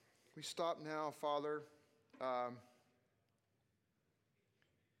We stop now, Father, to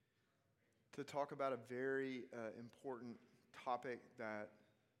talk about a very important topic that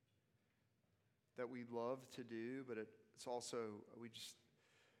we love to do, but it's also,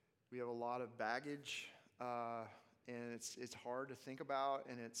 we have a lot of baggage, and it's hard to think about,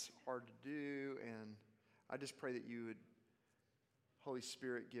 and it's hard to do, and I just pray that you would, Holy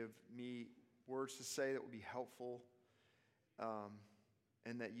Spirit, give me words to say that would be helpful,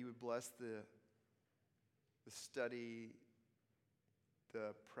 and that you would bless the study,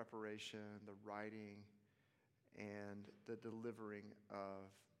 the preparation, the writing, and the delivering of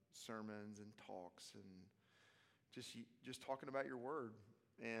sermons and talks, and just talking about your word,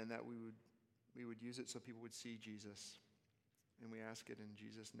 and that we would use it so people would see Jesus. And we ask it in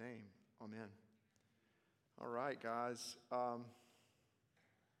Jesus' name. Amen. All right, guys.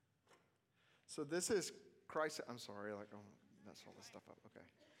 So this is Christ. I'm sorry, that's all this stuff up. Okay.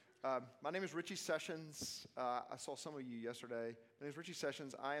 My name is Richie Sessions. I saw some of you yesterday. My name is Richie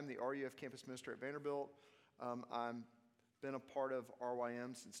Sessions. I am the RUF campus minister at Vanderbilt. I've been a part of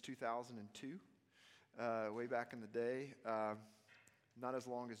RYM since 2002, way back in the day. Not as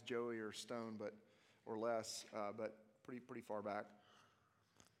long as Joey or Stone, or less, but pretty far back.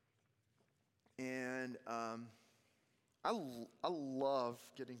 And I love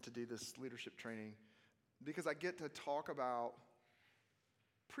getting to do this leadership training because I get to talk about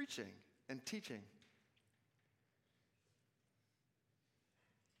preaching and teaching.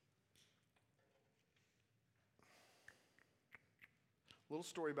 Little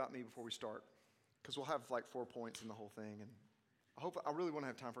story about me before we start, because we'll have 4 points in the whole thing, and I really want to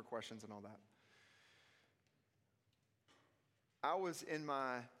have time for questions and all that. I was in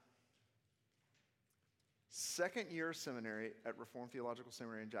my second year of seminary at Reformed Theological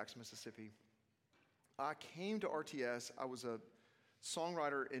Seminary in Jackson, Mississippi. I came to RTS. I was a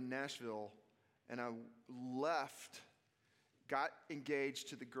songwriter in Nashville, and I left, got engaged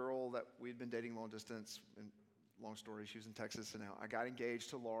to the girl that we'd been dating long distance, and long story, she was in Texas, and now I got engaged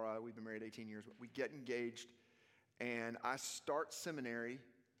to Laura. We've been married 18 years. We get engaged, and I start seminary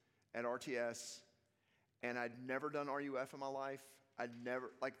at RTS, and I'd never done RUF in my life.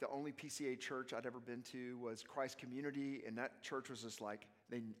 The only PCA church I'd ever been to was Christ Community, and that church was just I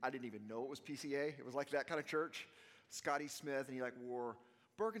didn't even know it was PCA. It was like that kind of church. Scotty Smith, and he wore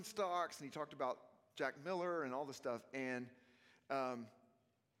Birkenstocks, and he talked about Jack Miller and all this stuff, and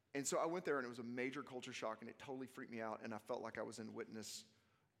so I went there, and it was a major culture shock, and it totally freaked me out, and I felt like I was in witness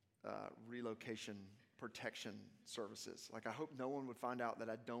relocation protection services. I hope no one would find out that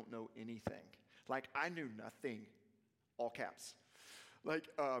I don't know anything. I knew nothing, all caps.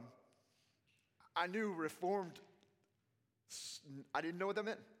 I knew Reformed. I didn't know what that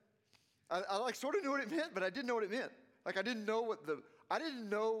meant. I sort of knew what it meant, but I didn't know what it meant. I didn't know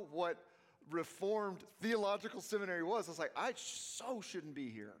what Reformed Theological Seminary was. I was I so shouldn't be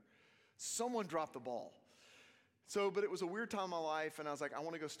here. Someone dropped the ball. But it was a weird time in my life, and I was I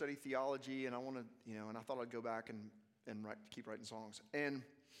want to go study theology, and I want to, and I thought I'd go back and keep writing songs. And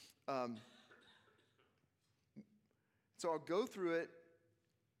so I'll go through it.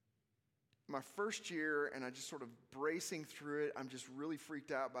 My first year, and I just sort of bracing through it. I'm just really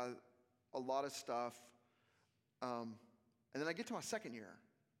freaked out by a lot of stuff. And then I get to my second year,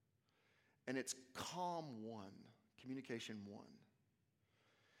 and it's COM 1, Communication 1.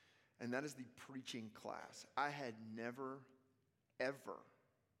 And that is the preaching class. I had never, ever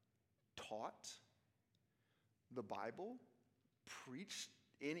taught the Bible,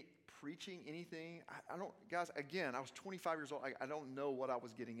 preaching anything. I don't, guys, again, I was 25 years old. I don't know what I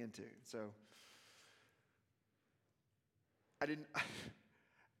was getting into. So I didn't,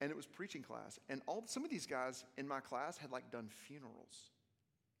 and it was preaching class. And some of these guys in my class had done funerals.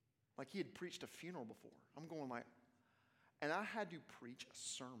 He had preached a funeral before. I'm going and I had to preach a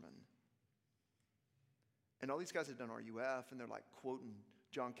sermon. And all these guys had done RUF, and they're quoting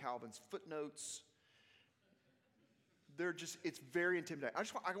John Calvin's footnotes. It's very intimidating.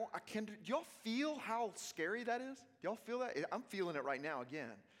 Do y'all feel how scary that is? Do y'all feel that? I'm feeling it right now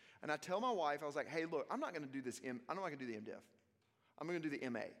again. And I tell my wife, I was hey, look, I'm not going to do this. I'm not going to do the MDiv. I'm going to do the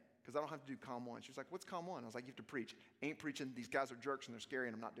MA, because I don't have to do COM 1. She was what's COM 1? I was you have to preach. Ain't preaching. These guys are jerks, and they're scary,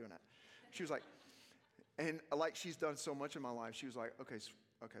 and I'm not doing it. She was and she's done so much in my life, she was okay,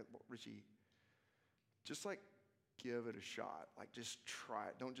 Richie, just give it a shot. Just try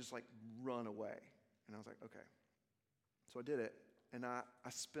it. Don't just run away. And I was okay. So I did it, and I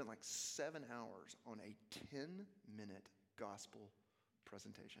spent 7 hours on a 10-minute gospel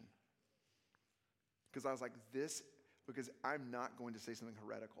presentation. Because I was because I'm not going to say something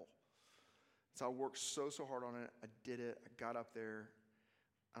heretical. So I worked so hard on it. I did it. I got up there.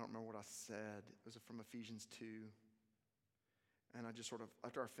 I don't remember what I said. It was from Ephesians 2. And I just sort of,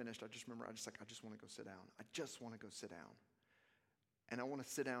 after I finished, I just remember, I just want to go sit down. I just want to go sit down. And I want to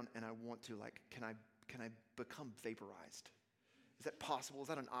sit down and I want to, like, can I become vaporized? Is that possible? Is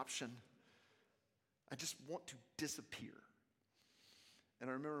that an option? I just want to disappear. And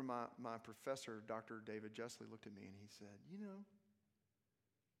I remember my professor, Dr. David Jessley, looked at me and he said,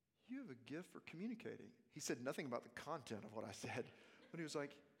 you have a gift for communicating. He said nothing about the content of what I said, but he was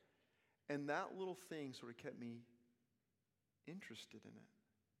like, and that little thing sort of kept me interested in it.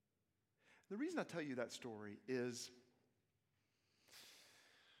 The reason I tell you that story is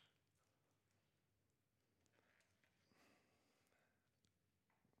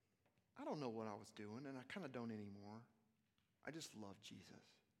I don't know what I was doing, and I kind of don't anymore. I just love Jesus.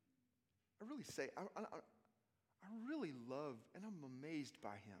 I really say, I really love, and I'm amazed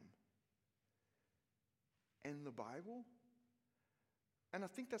by him. And the Bible, and I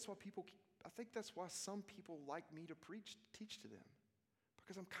think that's why some people like me to teach to them.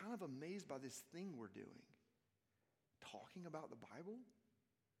 Because I'm kind of amazed by this thing we're doing. Talking about the Bible.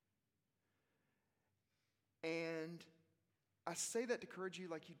 And I say that to encourage you,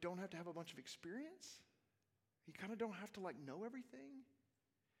 like, you don't have to have a bunch of experience. You kind of don't have to, like, know everything.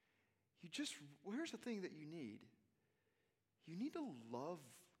 Here's the thing that you need. You need to love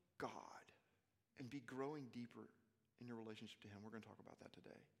God and be growing deeper in your relationship to him. We're going to talk about that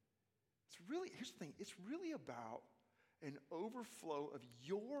today. Here's the thing. It's really about an overflow of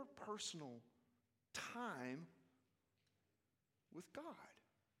your personal time with God.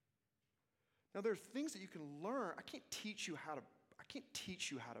 Now, there are things that you can learn. I can't teach you how to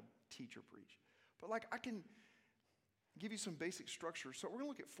teach or preach. But like I can give you some basic structure. So we're going to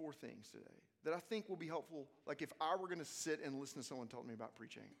look at 4 things today that I think will be helpful. Like if I were going to sit and listen to someone tell me about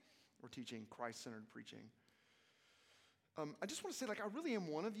preaching or teaching Christ-centered preaching. I just want to say, like, I really am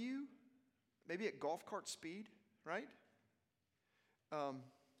one of you, maybe at golf cart speed, right?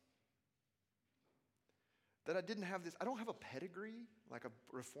 That I didn't have this, I don't have a pedigree, like a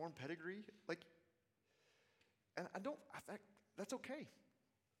reformed pedigree, like, and that's okay.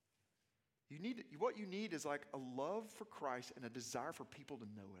 What you need is like a love for Christ and a desire for people to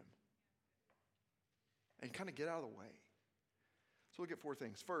know him. And kind of get out of the way. So look at 4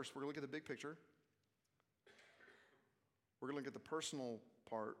 things. First, we're going to look at the big picture. We're going to look at the personal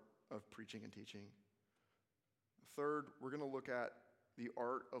part of preaching and teaching. Third, we're going to look at the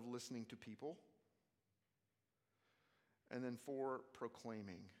art of listening to people. And then 4,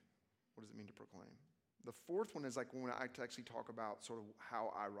 proclaiming. What does it mean to proclaim? The 4th one is like when I actually talk about sort of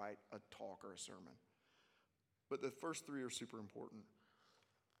how I write a talk or a sermon. But the first 3 are super important.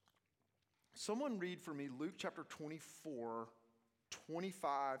 Someone read for me Luke chapter 24,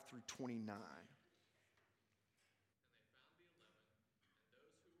 25 through 29.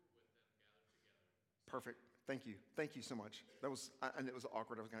 Perfect. Thank you. Thank you so much. And it was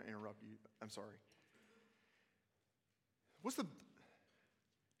awkward. I was going to interrupt you. I'm sorry.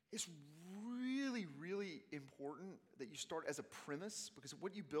 It's really, really important that you start as a premise, because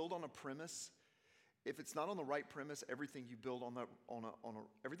what you build on a premise, if it's not on the right premise, everything you build on a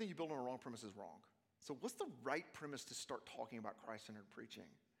wrong premise is wrong. So what's the right premise to start talking about Christ-centered preaching?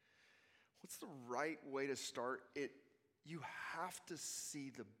 What's the right way to start it? You have to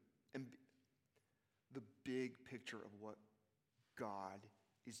see the big picture of what God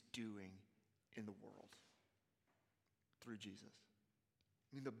is doing in the world through Jesus.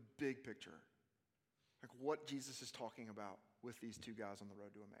 I mean, the big picture. Like what Jesus is talking about with these 2 guys on the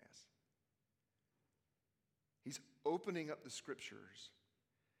road to Emmaus. He's opening up the scriptures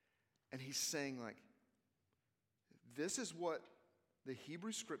and he's saying, like, this is what the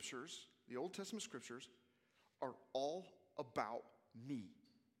Hebrew scriptures, the Old Testament scriptures, are all about me.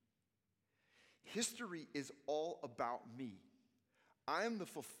 History is all about me. I am the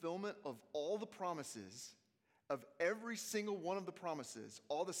fulfillment of all the promises, of every single one of the promises,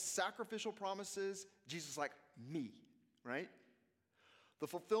 all the sacrificial promises. Jesus is like, me, right? The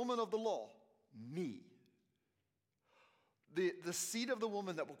fulfillment of the law, me. The seed of the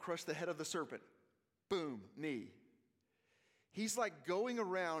woman that will crush the head of the serpent, boom, me. He's like going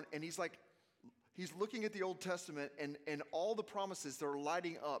around and he's looking at the Old Testament and all the promises that are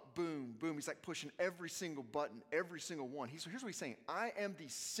lighting up, boom, boom. He's like pushing every single button, every single one. Here's what he's saying. I am the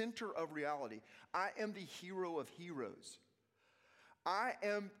center of reality. I am the hero of heroes. I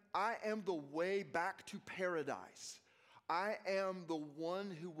am the way back to paradise. I am the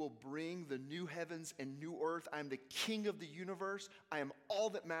one who will bring the new heavens and new earth. I am the king of the universe. I am all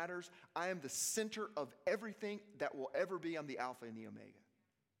that matters. I am the center of everything that will ever be. I'm the Alpha and the Omega.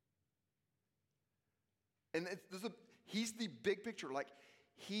 And he's the big picture. Like,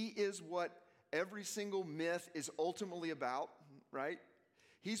 he is what every single myth is ultimately about, right?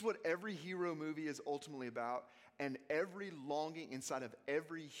 He's what every hero movie is ultimately about, and every longing inside of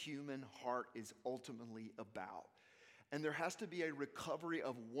every human heart is ultimately about. And there has to be a recovery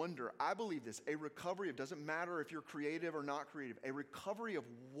of wonder. I believe this, a recovery of, doesn't matter if you're creative or not creative, a recovery of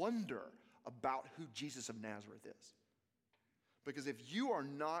wonder about who Jesus of Nazareth is. Because if you are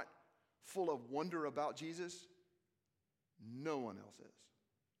not full of wonder about Jesus, no one else is.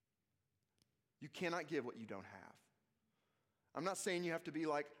 You cannot give what you don't have. I'm not saying you have to be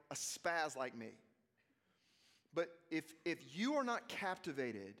like a spaz like me. But if you are not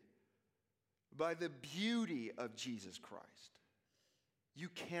captivated by the beauty of Jesus Christ, you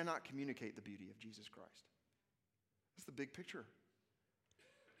cannot communicate the beauty of Jesus Christ. That's the big picture.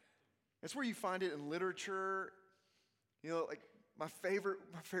 That's where you find it in literature. You know, like my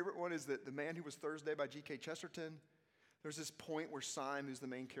favorite one is The Man Who Was Thursday by G.K. Chesterton. There's this point where Syme, who's the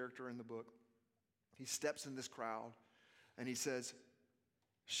main character in the book, he steps in this crowd and he says,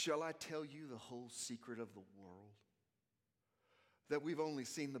 "Shall I tell you the whole secret of the world? That we've only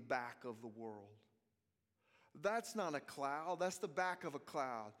seen the back of the world. That's not a cloud, that's the back of a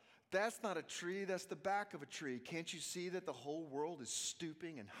cloud. That's not a tree, that's the back of a tree. Can't you see that the whole world is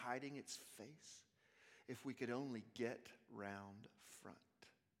stooping and hiding its face? If we could only get round front."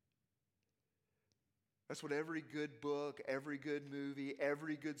 That's what every good book, every good movie,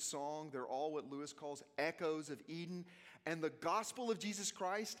 every good song, they're all what Lewis calls echoes of Eden. And the gospel of Jesus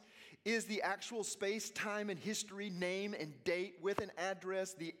Christ is the actual space, time, and history, name and date with an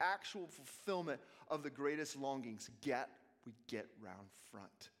address, the actual fulfillment of the greatest longings. We get round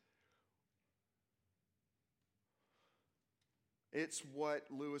front. It's what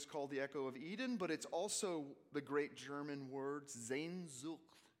Lewis called the echo of Eden, but it's also the great German word Sehnsucht.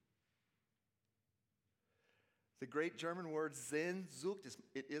 The great German word Sehnsucht,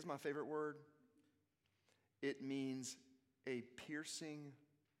 it is my favorite word. It means a piercing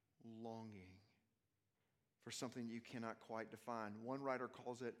longing for something you cannot quite define. One writer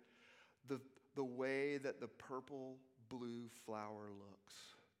calls it the way that the purple blue flower looks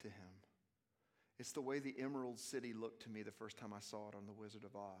to him. It's the way the Emerald City looked to me the first time I saw it on The Wizard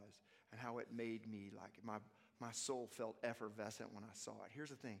of Oz, and how it made me like, my soul felt effervescent when I saw it. Here's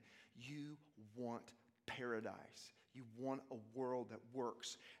the thing, you want paradise. You want a world that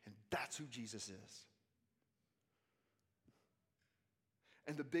works, and that's who Jesus is.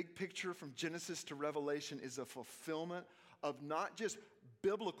 And the big picture from Genesis to Revelation is a fulfillment of not just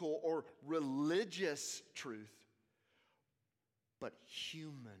biblical or religious truth, but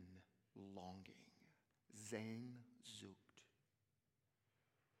human longing. Sehnsucht.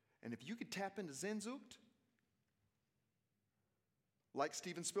 And if you could tap into Sehnsucht, like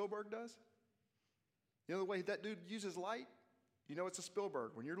Steven Spielberg does, you know the way that dude uses light? You know it's a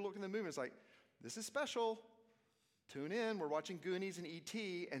Spielberg. When you're looking at the movie, it's like, this is special. Tune in, we're watching Goonies and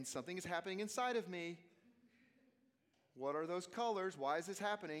E.T., and something is happening inside of me. What are those colors? Why is this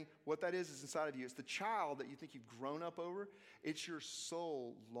happening? What that is inside of you. It's the child that you think you've grown up over. It's your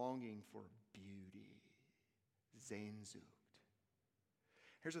soul longing for beauty. Sehnsucht.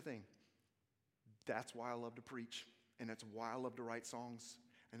 Here's the thing. That's why I love to preach, and that's why I love to write songs,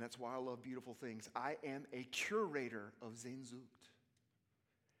 and that's why I love beautiful things. I am a curator of Sehnsucht.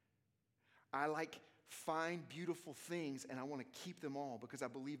 I find beautiful things, and I want to keep them all because I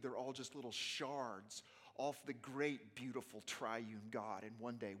believe they're all just little shards off the great, beautiful, triune God. And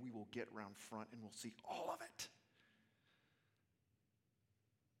one day we will get around front and we'll see all of it.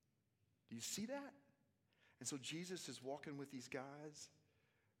 Do you see that? And so Jesus is walking with these guys,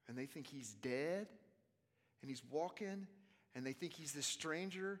 and they think he's dead, and he's walking, and they think he's this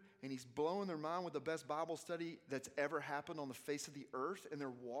stranger, and he's blowing their mind with the best Bible study that's ever happened on the face of the earth, and they're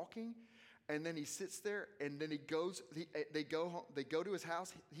walking. And then he sits there, and then they go home, they go to his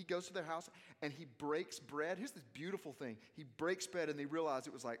house. He goes to their house, and he breaks bread. Here's this beautiful thing. He breaks bread, and they realize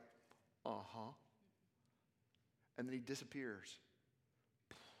it was like, uh-huh. And then he disappears.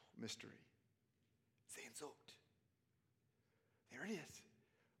 Mystery. Sehnsucht. There it is.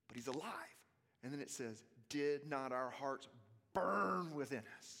 But he's alive. And then it says, did not our hearts burn within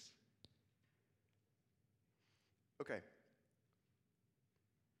us? Okay.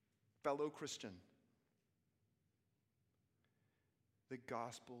 Fellow Christian, the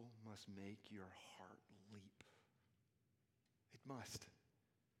gospel must make your heart leap. It must.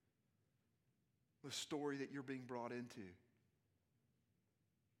 The story that you're being brought into.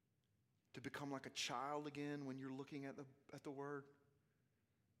 To become like a child again when you're looking at the word.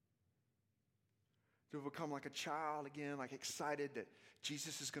 To become like a child again, like excited that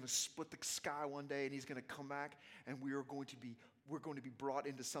Jesus is going to split the sky one day and he's going to come back, and we are going to be we're going to be brought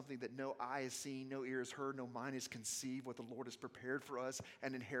into something that no eye has seen, no ear has heard, no mind has conceived, what the Lord has prepared for us,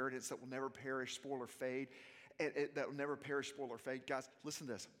 an inheritance that will never perish, spoil, or fade. That will never perish, spoil, or fade. Guys, listen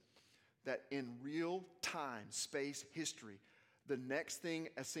to this. That in real time, space, history, the next thing,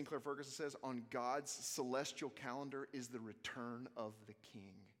 as Sinclair Ferguson says, on God's celestial calendar is the return of the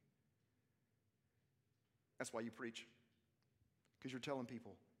King. That's why you preach. Because you're telling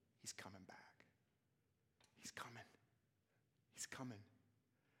people, he's coming back. He's coming. He's coming.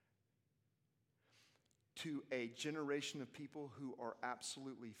 To a generation of people who are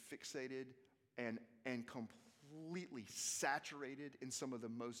absolutely fixated and completely saturated in some of the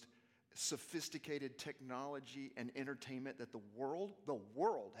most sophisticated technology and entertainment that the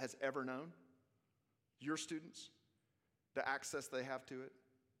world has ever known. Your students, the access they have to it.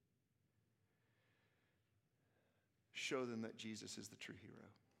 Show them that Jesus is the true hero.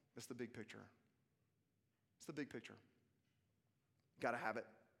 That's the big picture. It's the big picture. Got to have it.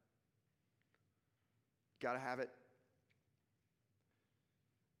 Got to have it.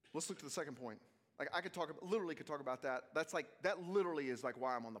 Let's look to the second point. Like I could talk about that. That literally is like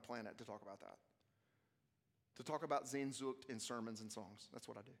why I'm on the planet, to talk about that. To talk about Sehnsucht in sermons and songs. That's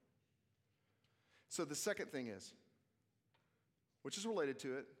what I do. So the second thing is, which is related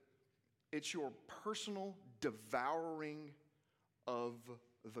to it, it's your personal devouring of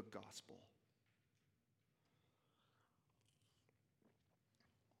the gospel.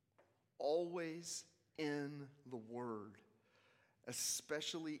 Always in the Word,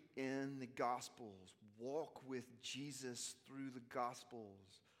 especially in the Gospels. Walk with Jesus through the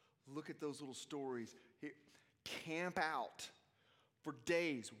Gospels. Look at those little stories. Camp out for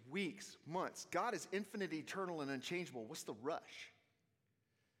days, weeks, months. God is infinite, eternal, and unchangeable. What's the rush?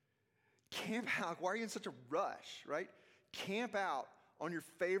 Camp out. Why are you in such a rush, right? Camp out on your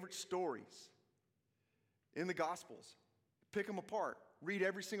favorite stories in the Gospels. Pick them apart. Read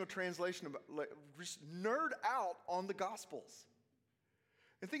every single translation. Just nerd out on the Gospels.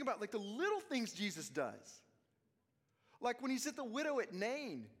 And think about like the little things Jesus does. Like when he's at the widow at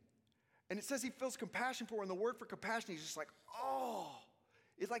Nain, and it says he feels compassion for her, and the word for compassion, he's just like, oh.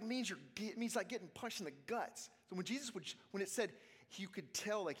 It means like getting punched in the guts. So when it said you could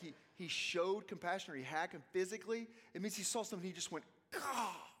tell like he showed compassion or he had him physically, it means he saw something and he just went,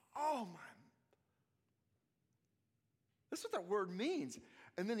 God, oh my. That's what that word means.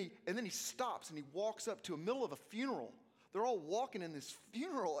 And then he stops and he walks up to a middle of a funeral. They're all walking in this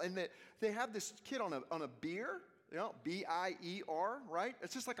funeral, and they have this kid on a bier, B-I-E-R, right?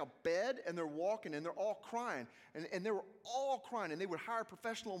 It's just like a bed, and they're walking, and they're all crying. And they were all crying, and they would hire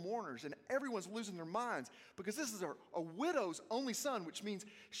professional mourners, and everyone's losing their minds because this is a widow's only son, which means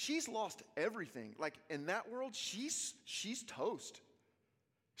she's lost everything. Like in that world, she's toast.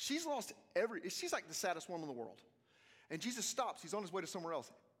 She's lost she's like the saddest woman in the world. And Jesus stops. He's on his way to somewhere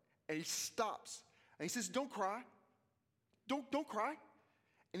else. And he stops. And he says, don't cry. Don't cry.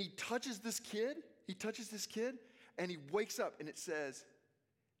 And he touches this kid. And he wakes up. And it says,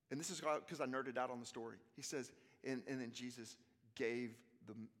 and this is because I nerded out on the story. He says, and then Jesus gave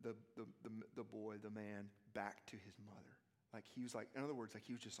the boy, the man, back to his mother. Like he was like, in other words, like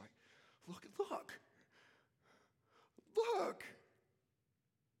he was just like, look.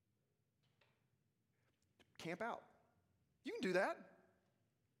 Camp out. You can do that.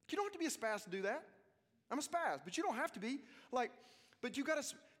 You don't have to be a spaz to do that. I'm a spaz, but you don't have to be. But you've got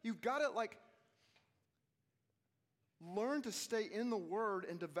to learn to stay in the Word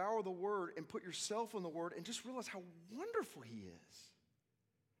and devour the Word and put yourself in the Word and just realize how wonderful He is.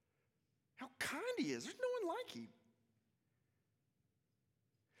 How kind He is. There's no one like Him.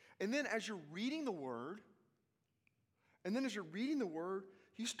 And then as you're reading the Word,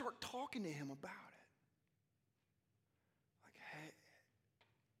 you start talking to Him about it.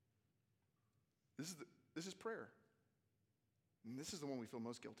 This is prayer. And this is the one we feel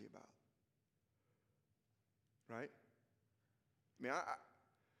most guilty about. Right? I mean,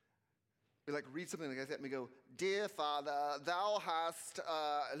 we like read something like that and we go, dear Father, thou hast,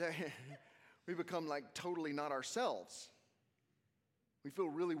 we become like totally not ourselves. We feel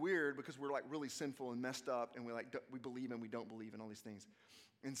really weird because we're like really sinful and messed up, and we believe and we don't believe and all these things.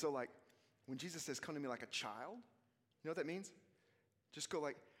 And so like when Jesus says, come to me like a child, you know what that means? Just go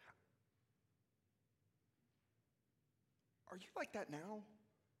like, are you like that now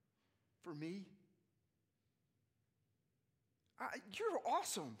for me? You're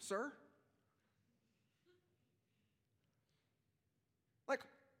awesome, sir. Like,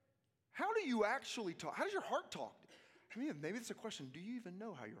 how do you actually talk? How does your heart talk? I mean, maybe it's a question. Do you even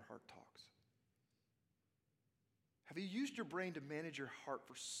know how your heart talks? Have you used your brain to manage your heart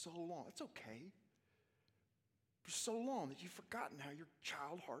for so long? It's okay. for so long that you've forgotten how your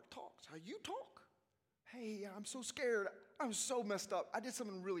child heart talks, how you talk. Hey, I'm so scared. I'm so messed up. I did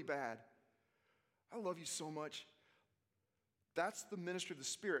something really bad. I love you so much. That's the ministry of the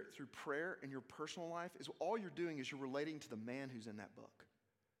Spirit through prayer in your personal life. Is all you're doing is you're relating to the man who's in that book,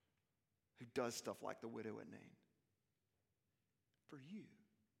 who does stuff like the widow at Nain. For you.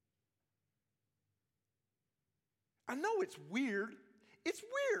 I know it's weird. It's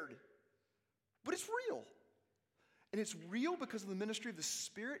weird. But it's real. And it's real because of the ministry of the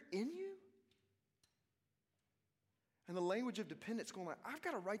Spirit in you. And the language of dependence going like, I've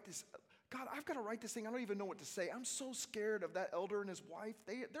got to write this. God, I've got to write this thing. I don't even know what to say. I'm so scared of that elder and his wife.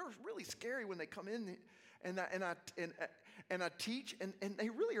 They're really scary when they come in and I teach, and they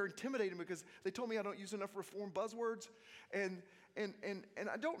really are intimidating because they told me I don't use enough reform buzzwords. And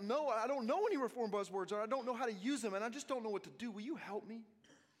I don't know any reform buzzwords, or I don't know how to use them, and I just don't know what to do. Will you help me?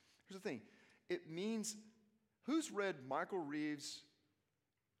 Here's the thing. It means, who's read Michael Reeves'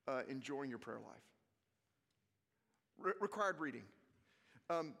 Enjoying Your Prayer Life? Required reading.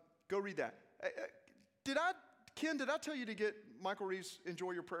 Go read that. Ken, did I tell you to get Michael Reeves'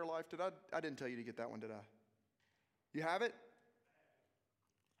 Enjoy Your Prayer Life? I didn't tell you to get that one, did I? You have it?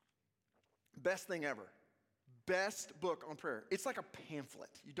 Best thing ever. Best book on prayer. It's like a pamphlet.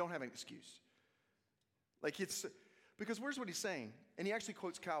 You don't have an excuse. Because here's what he's saying. And he actually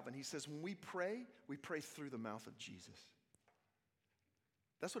quotes Calvin. He says, when we pray through the mouth of Jesus.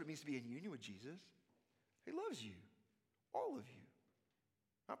 That's what it means to be in union with Jesus. He loves you. All of you.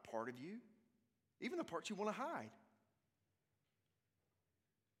 Not part of you. Even the parts you want to hide.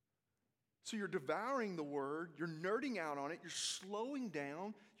 So you're devouring the word, you're nerding out on it, you're slowing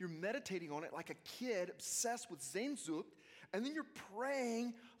down, you're meditating on it like a kid obsessed with Sehnsucht, and then you're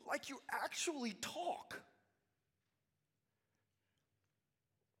praying like you actually talk.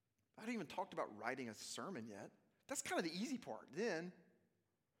 I haven't even talked about writing a sermon yet. That's kind of the easy part. Then,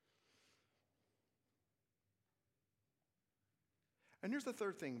 and here's the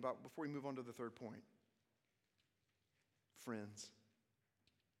third thing before we move on to the third point. Friends.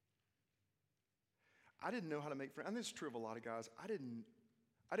 I didn't know how to make friends. And this is true of a lot of guys. I didn't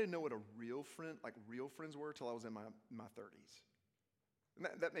know what a real friend, like real friends were till I was in my 30s. And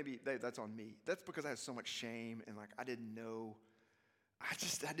that's on me. That's because I had so much shame and I didn't know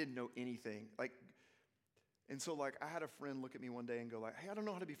anything. And so I had a friend look at me one day and go hey, I don't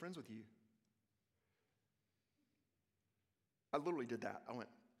know how to be friends with you. I literally did that. I went,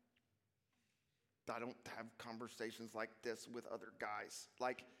 I don't have conversations like this with other guys.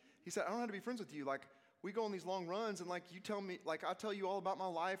 He said, I don't know how to be friends with you. We go on these long runs and you tell me, I tell you all about my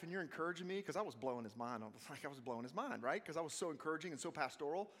life and you're encouraging me, because I was blowing his mind. I was blowing his mind, right? Because I was so encouraging and so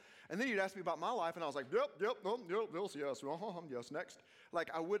pastoral. And then you'd ask me about my life and I was like, yep, yes, next.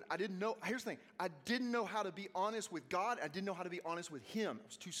 I didn't know, here's the thing. I didn't know how to be honest with God. I didn't know how to be honest with him. I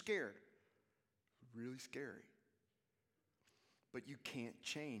was too scared. Really scary. But you can't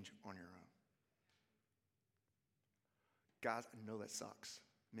change on your own. Guys, I know that sucks.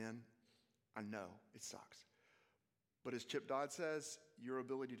 Men, I know it sucks. But as Chip Dodd says, your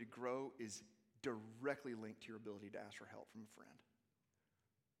ability to grow is directly linked to your ability to ask for help from a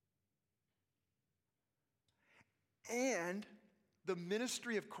friend. And the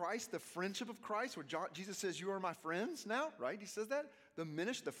ministry of Christ, the friendship of Christ, where Jesus says, you are my friends now, right? He says that.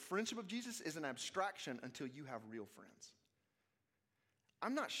 The friendship of Jesus is an abstraction until you have real friends.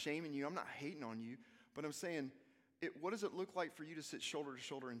 I'm not shaming you. I'm not hating on you. But I'm saying, what does it look like for you to sit shoulder to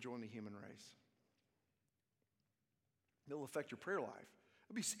shoulder and join the human race? It'll affect your prayer life.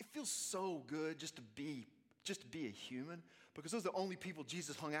 It feels so good just to be a human, because those are the only people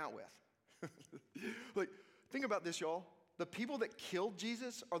Jesus hung out with. Think about this, y'all. The people that killed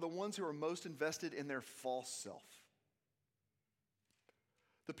Jesus are the ones who are most invested in their false self.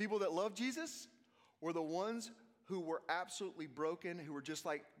 The people that love Jesus were the ones who were absolutely broken, who were just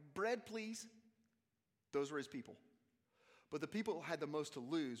like, bread, please. Those were his people. But the people who had the most to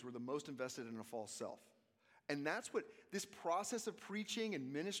lose were the most invested in a false self. And that's what this process of preaching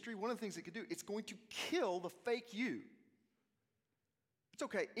and ministry, one of the things it could do, it's going to kill the fake you. It's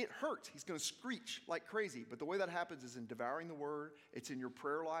okay, it hurts. He's going to screech like crazy. But the way that happens is in devouring the word. It's in your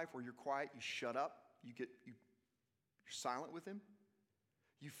prayer life where you're quiet, you shut up, you're silent with him.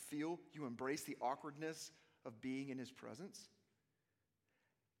 You embrace the awkwardness of being in his presence.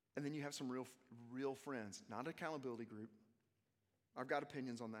 And then you have some real friends, not an accountability group. I've got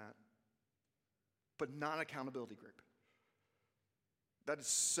opinions on that. But not an accountability group. That is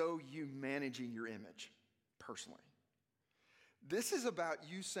so you managing your image personally. This is about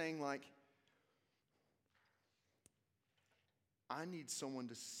you saying I need someone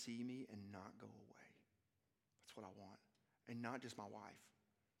to see me and not go away. That's what I want. And not just my wife.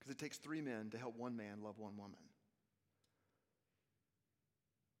 Because it takes 3 men to help 1 man love 1 woman.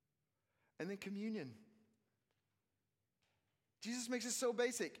 And then communion. Jesus makes it so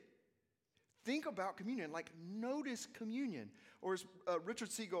basic. Think about communion. Like, notice communion. Or as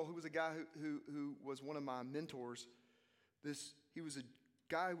Richard Siegel, who was a guy who was one of my mentors, he was a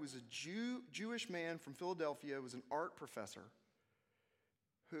guy who was a Jewish man from Philadelphia, was an art professor,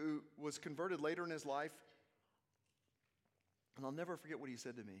 who was converted later in his life. And I'll never forget what he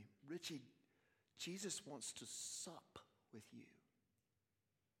said to me. Richie, Jesus wants to sup with you.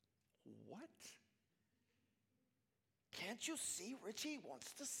 What? Can't you see Richie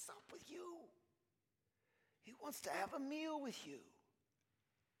wants to sup with you? He wants to have a meal with you.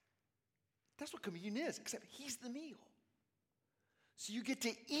 That's what communion is, except he's the meal. So you get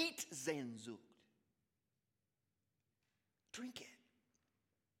to eat Zanzut. Drink it.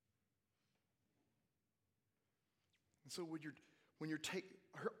 And so when you're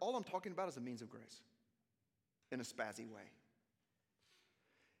all I'm talking about is a means of grace in a spazzy way.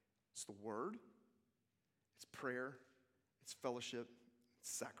 It's the word, it's prayer, it's fellowship,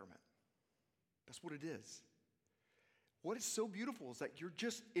 it's sacrament. That's what it is. What is so beautiful is that you're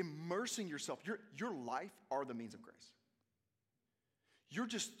just immersing yourself. Your life are the means of grace. You're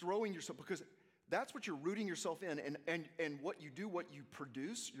just throwing yourself, because that's what you're rooting yourself in. And what you do, what you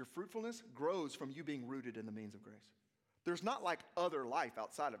produce, your fruitfulness, grows from you being rooted in the means of grace. There's not like other life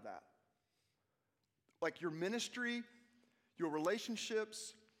outside of that. Like your ministry, your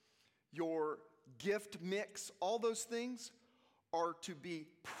relationships, your gift mix, all those things are to be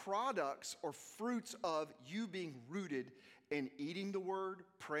products or fruits of you being rooted in eating the word,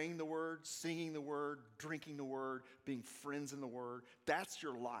 praying the word, singing the word, drinking the word, being friends in the word. That's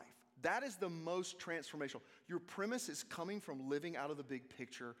your life. That is the most transformational. Your premise is coming from living out of the big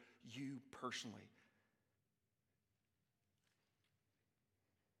picture, you personally.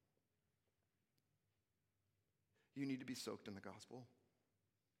 You need to be soaked in the gospel.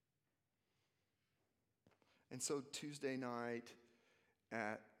 And so Tuesday night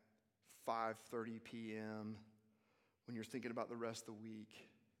at 5:30 p.m., when you're thinking about the rest of the week,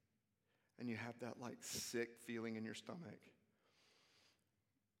 and you have that like sick feeling in your stomach,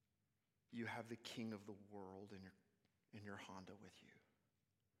 you have the King of the world in your Honda with you.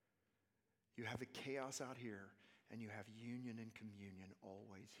 You have the chaos out here, and you have union and communion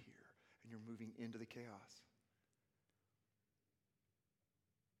always here, and you're moving into the chaos.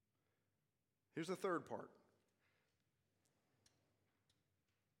 Here's the third part.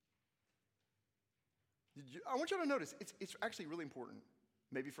 I want you to notice, it's actually really important,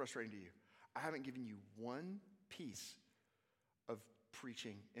 maybe frustrating to you. I haven't given you one piece of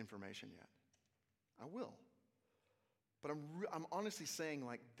preaching information yet. I will. But I'm honestly saying,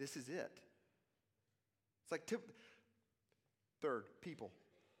 like, this is it. It's like, third, people.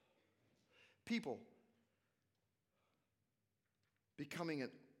 People. Becoming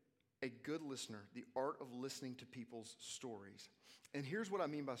a good listener, the art of listening to people's stories. And here's what I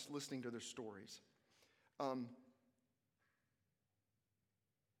mean by listening to their stories.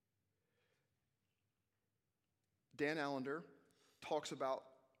 Dan Allender talks about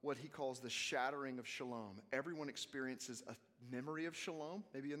what he calls the shattering of shalom. Everyone experiences a memory of shalom,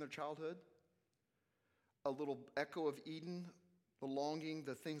 maybe in their childhood. A little echo of Eden, the longing,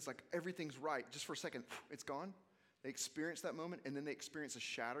 the things like everything's right. Just for a second, it's gone. They experience that moment, and then they experience a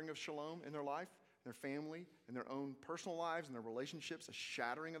shattering of shalom in their life, their family, in their own personal lives, and their relationships, a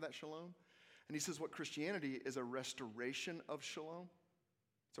shattering of that shalom. And he says what Christianity is a restoration of shalom.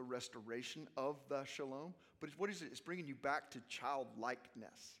 It's a restoration of the shalom. But what is it? It's bringing you back to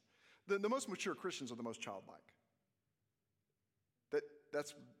childlikeness. The most mature Christians are the most childlike.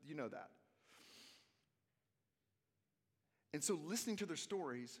 That's you know that. And so listening to their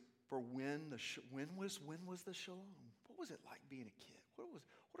stories for when was the shalom? What was it like being a kid?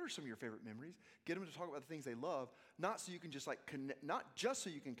 What are some of your favorite memories? Get them to talk about the things they love, not so you can just like connect, not just so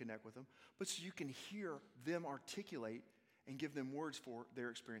you can connect with them, but so you can hear them articulate and give them words for their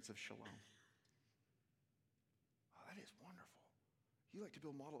experience of shalom. Oh, that is wonderful. You like to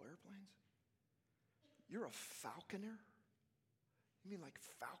build model airplanes? You're a falconer? You mean like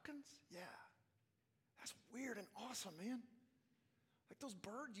falcons? Yeah. That's weird and awesome, man. Like those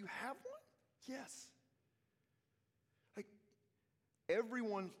birds, you have one? Yes. Like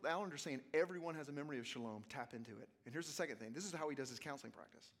everyone, Allender's saying everyone has a memory of shalom. Tap into it. And here's the second thing. This is how he does his counseling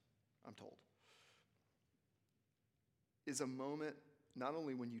practice, I'm told. Is a moment not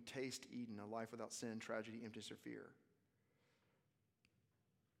only when you taste Eden, a life without sin, tragedy, emptiness, or fear,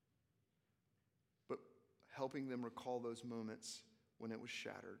 but helping them recall those moments when it was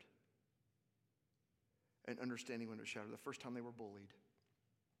shattered. and understanding when it was shattered. The first time they were bullied,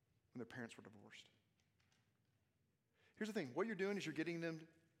 when their parents were divorced. Here's the thing. What you're doing is you're getting them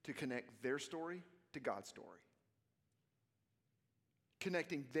to connect their story to God's story.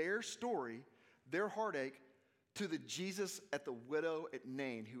 Connecting their story, their heartache, to the Jesus at the widow at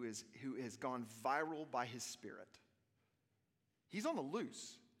Nain who has gone viral by his Spirit. He's on the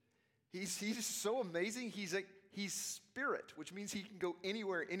loose. He's just so amazing. He's Spirit, which means he can go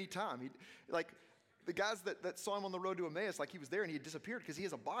anywhere, anytime. Like the guys that saw him on the road to Emmaus, like he was there and he had disappeared because he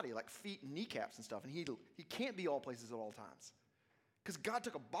has a body, like feet and kneecaps and stuff, and he can't be all places at all times. Because God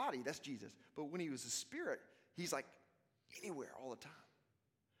took a body, that's Jesus. But when he was a Spirit, he's like anywhere all the time.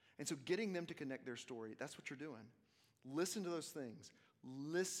 And so getting them to connect their story, that's what you're doing. Listen to those things.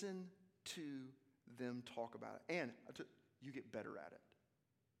 Listen to them talk about it. And you get better at it.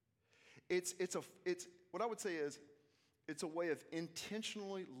 It's what I would say is, it's a way of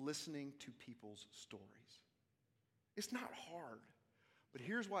intentionally listening to people's stories. It's not hard, but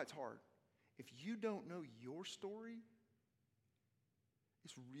here's why it's hard. If you don't know your story,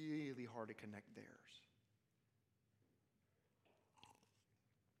 it's really hard to connect theirs.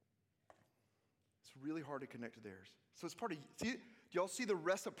 It's really hard to connect to theirs. So it's part of, do y'all see the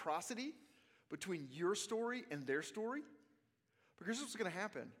reciprocity between your story and their story? Because this is what's going to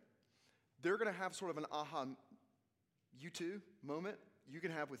happen. They're going to have sort of an aha, you too moment you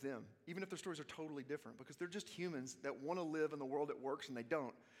can have with them, even if their stories are totally different, because they're just humans that want to live in the world that works and they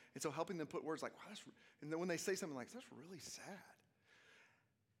don't. And so helping them put words like, wow, and then when they say something like, that's really sad.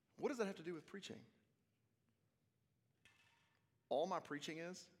 What does that have to do with preaching? All my preaching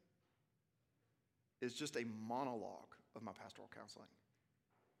is just a monologue of my pastoral counseling.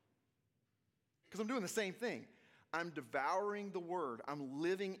 Because I'm doing the same thing. I'm devouring the word. I'm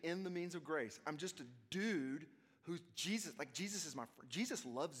living in the means of grace. I'm just a dude who's Jesus, like Jesus is my friend. Jesus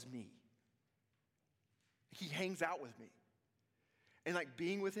loves me. He hangs out with me. And like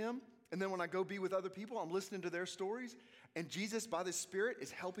being with him, and then when I go be with other people, I'm listening to their stories, and Jesus, by the Spirit, is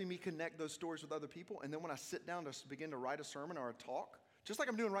helping me connect those stories with other people. And then when I sit down to begin to write a sermon or a talk, just like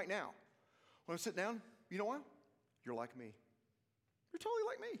I'm doing right now, when I sit down, you know what? You're like me. You're totally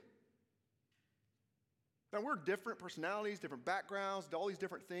like me. Now, we're different personalities, different backgrounds, all these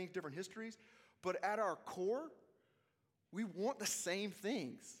different things, different histories, but at our core, we want the same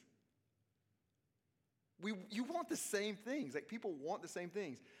things. You want the same things. Like, people want the same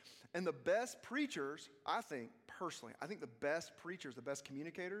things. And the best preachers, I think, personally, I think the best preachers, the best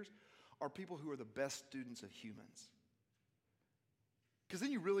communicators, are people who are the best students of humans. Because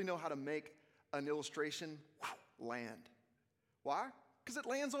then you really know how to make an illustration land. Why? Because it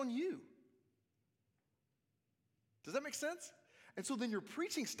lands on you. Does that make sense? And so then your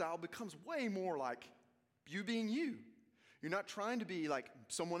preaching style becomes way more like you being you. You're not trying to be like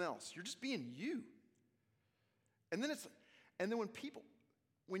someone else. You're just being you. And then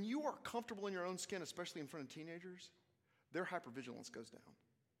when you are comfortable in your own skin, especially in front of teenagers, their hypervigilance goes down.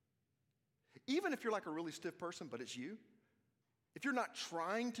 Even if you're like a really stiff person, but it's you, if you're not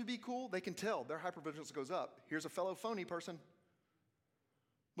trying to be cool, they can tell their hypervigilance goes up. Here's a fellow phony person.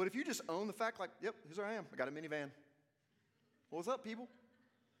 But if you just own the fact, like, yep, here's where I am. I got a minivan. What's up, people?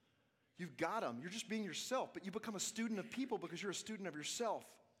 You've got them. You're just being yourself, but you become a student of people because you're a student of yourself.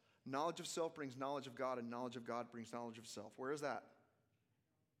 Knowledge of self brings knowledge of God, and knowledge of God brings knowledge of self. Where is that?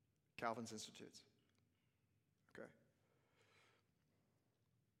 Calvin's Institutes. Okay.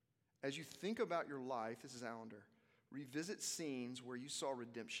 As you think about your life, this is Allender, revisit scenes where you saw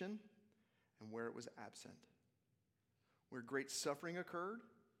redemption and where it was absent. Where great suffering occurred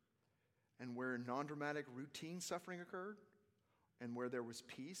and where non-dramatic routine suffering occurred and where there was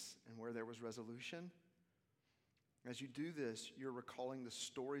peace and where there was resolution. As you do this, you're recalling the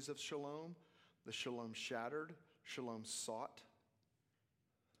stories of shalom, the shalom shattered, shalom sought,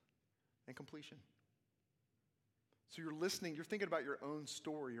 and completion. So you're listening, you're thinking about your own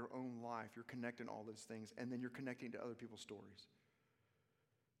story, your own life. You're connecting all those things, and then you're connecting to other people's stories.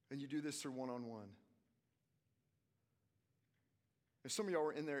 And you do this through one-on-one. If some of y'all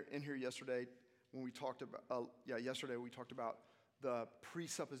were in here yesterday when we talked about, we talked about the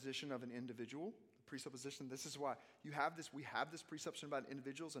presupposition of an individual. Presupposition, this is why we have this presupposition about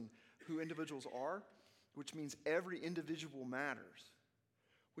individuals and who individuals are, which means every individual matters.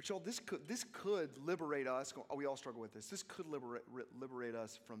 Which this could liberate us. We all struggle with this. This could liberate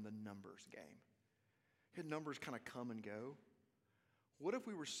us from the numbers game. Numbers kind of come and go. What if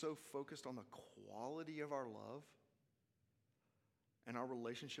we were so focused on the quality of our love and our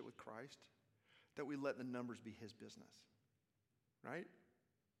relationship with Christ that we let the numbers be his business? Right?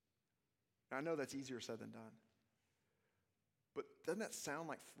 Now, I know that's easier said than done. But doesn't that sound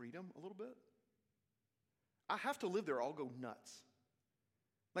like freedom a little bit? I have to live there or I'll go nuts.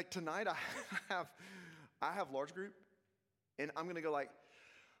 Like tonight, I have large group, and I'm going to go like,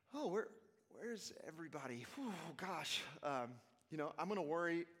 oh, where's everybody? Oh, gosh. I'm going to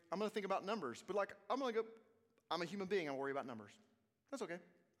worry. I'm going to think about numbers. But like, I'm going to go, I'm a human being. I worry about numbers. That's okay.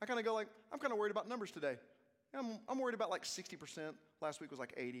 I kind of go like, I'm kind of worried about numbers today. I'm worried about like 60%. Last week was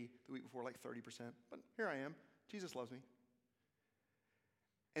like 80. The week before, like 30%. But here I am. Jesus loves me.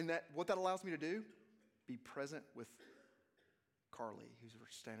 And what that allows me to do, be present with Carly, who's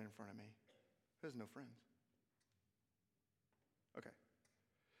standing in front of me, who has no friends. Okay.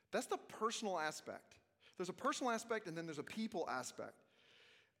 That's the personal aspect. There's a personal aspect and then there's a people aspect.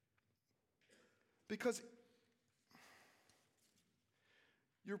 Because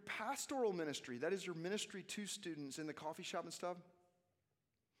your pastoral ministry, that is your ministry to students in the coffee shop and stuff,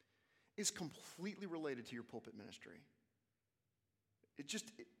 is completely related to your pulpit ministry.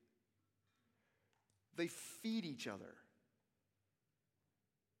 They feed each other.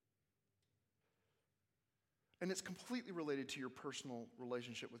 And it's completely related to your personal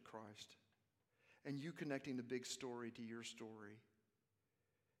relationship with Christ and you connecting the big story to your story.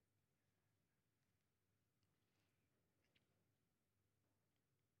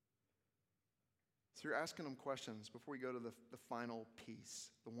 So you're asking them questions before we go to the final piece,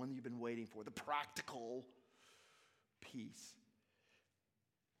 the one you've been waiting for, the practical piece.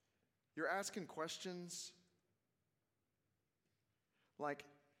 You're asking questions like,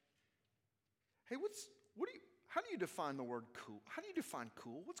 hey, how do you define the word cool? How do you define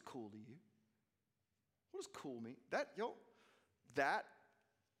cool? What's cool to you? What does cool mean? That's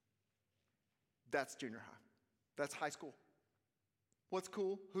junior high. That's high school. What's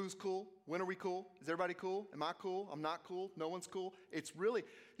cool? Who's cool? When are we cool? Is everybody cool? Am I cool? I'm not cool. No one's cool. It's really,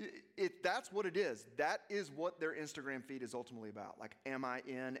 that's what it is. That is what their Instagram feed is ultimately about. Like, am I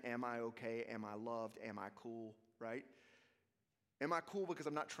in? Am I okay? Am I loved? Am I cool? Right? Am I cool because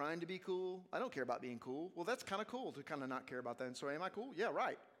I'm not trying to be cool? I don't care about being cool. Well, that's kind of cool to kind of not care about that. And so am I cool? Yeah,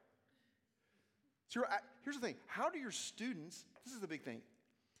 right. So here's the thing. How do your students, this is the big thing,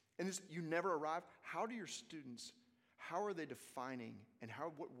 and you never arrive, how do your students, how are they defining and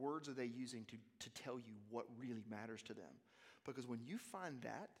what words are they using to tell you what really matters to them? Because when you find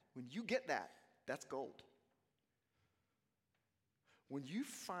that, when you get that, that's gold. When you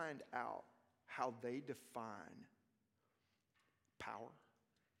find out how they define power,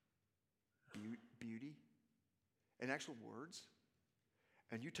 beauty, and actual words,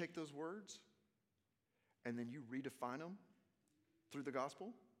 and you take those words and then you redefine them through the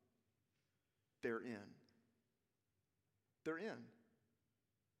gospel, they're in. They're in.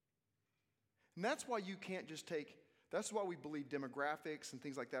 And that's why you can't just that's why we believe demographics and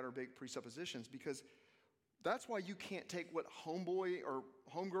things like that are big presuppositions, because that's why you can't take what homeboy or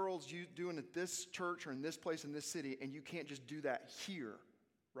homegirls you doing at this church or in this place in this city, and you can't just do that here,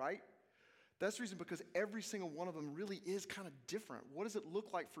 right? That's the reason, because every single one of them really is kind of different. What does it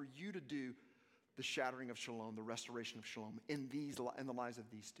look like for you to do the shattering of shalom, the restoration of shalom in the lives of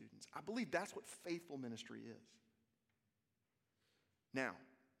these students? I believe that's what faithful ministry is. Now,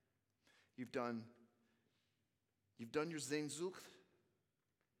 you've done your Sehnsucht.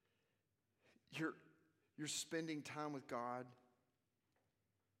 You're spending time with God.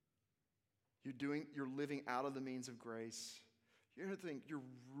 You're living out of the means of grace. You're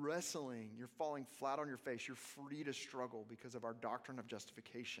wrestling, you're falling flat on your face. You're free to struggle because of our doctrine of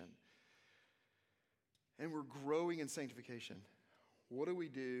justification. And we're growing in sanctification. What do we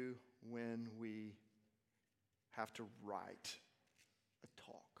do when we have to write a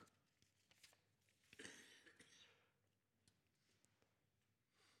talk?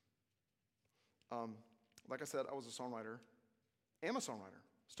 Like I said, I was a songwriter. Am a songwriter.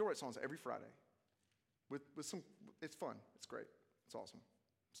 Still write songs every Friday. With some, it's fun. It's great. It's awesome.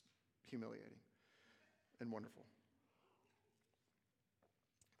 It's humiliating and wonderful.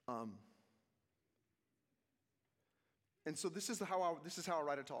 And so this is how I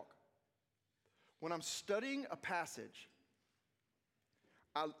write a talk. When I'm studying a passage,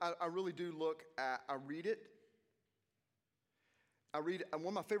 I really do I read it. And one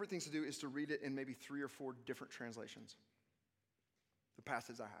of my favorite things to do is to read it in maybe 3 or 4 different translations. The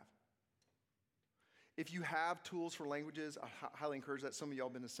passage I have. If you have tools for languages, I highly encourage that. Some of y'all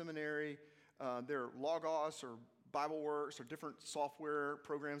have been to seminary. There are Logos or BibleWorks or different software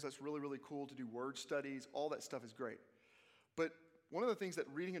programs that's really, really cool to do word studies. All that stuff is great. But one of the things that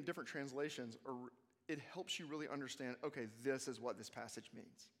reading in different translations, it helps you really understand, okay, this is what this passage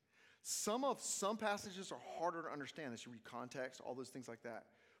means. Some passages are harder to understand as you read context, all those things like that.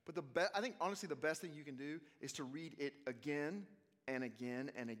 But I think, honestly, the best thing you can do is to read it again and again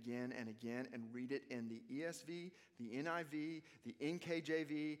and again and again and read it in the ESV, the NIV, the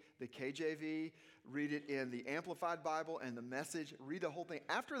NKJV, the KJV, read it in the Amplified Bible and the Message, read the whole thing.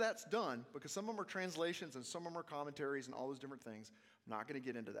 After that's done, because some of them are translations and some of them are commentaries and all those different things, I'm not going to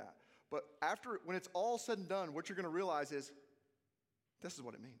get into that. But when it's all said and done, what you're going to realize is, this is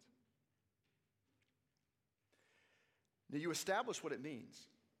what it means. Now, you establish what it means.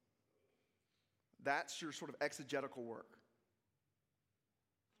 That's your sort of exegetical work.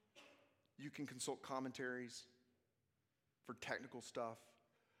 You can consult commentaries for technical stuff.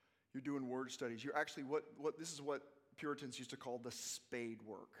 You're doing word studies. You're actually, this is what Puritans used to call the spade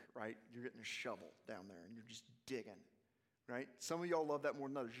work, right? You're getting a shovel down there and you're just digging, right? Some of y'all love that more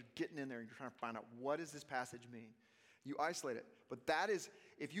than others. You're getting in there and you're trying to find out, what does this passage mean? You isolate it. But that is,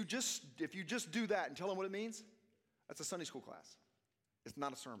 if you just do that and tell them what it means, that's a Sunday school class. It's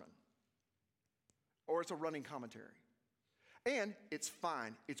not a sermon. Or it's a running commentary. And it's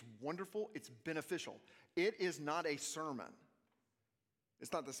fine. It's wonderful. It's beneficial. It is not a sermon.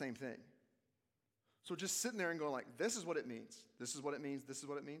 It's not the same thing. So just sitting there and going like, this is what it means. This is what it means. This is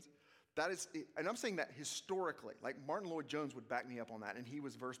what it means. That is, and I'm saying that historically. Like Martin Lloyd-Jones would back me up on that. And he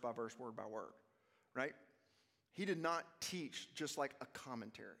was verse by verse, word by word. Right? He did not teach just like a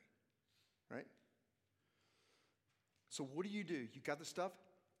commentary. Right? So what do? You got the stuff?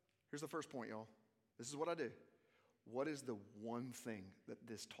 Here's the first point, y'all. This is what I do. What is the one thing that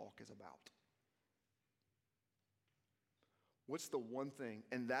this talk is about? What's the one thing?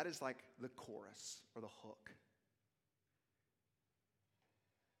 And that is like the chorus or the hook.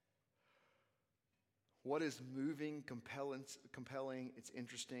 What is moving, compelling, it's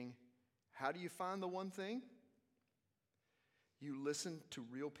interesting. How do you find the one thing? You listen to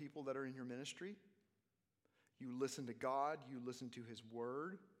real people that are in your ministry. You listen to God. You listen to His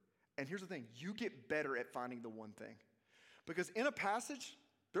Word. And here's the thing. You get better at finding the one thing. Because in a passage,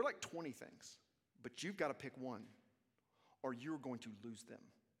 there are like 20 things. But you've got to pick one. Or you're going to lose them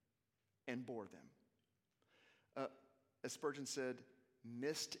and bore them. As Spurgeon said,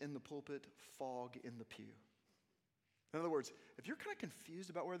 mist in the pulpit, fog in the pew. In other words, if you're kind of confused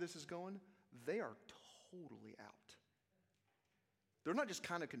about where this is going, they are totally out. They're not just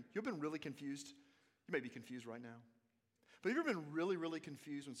kind of, you've been really confused. You may be confused right now. But have you ever been really, really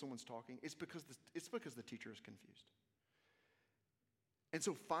confused when someone's talking? It's because the teacher is confused. And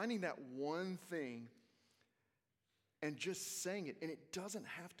so finding that one thing and just saying it, and it doesn't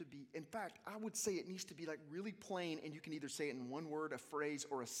have to be, in fact, I would say it needs to be like really plain, and you can either say it in one word, a phrase,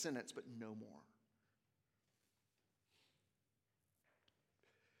 or a sentence, but no more.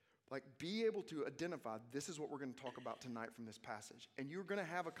 Like, be able to identify, this is what we're going to talk about tonight from this passage. And you're going to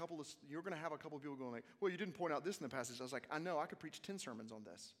have a couple of people going like, well, you didn't point out this in the passage. I was like, I know, I could preach 10 sermons on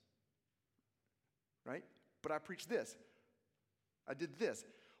this. Right? But I preached this. I did this.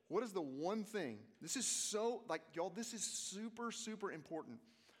 What is the one thing? This is so, like, y'all, this is super, super important.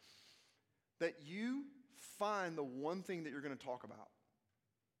 That you find the one thing that you're going to talk about.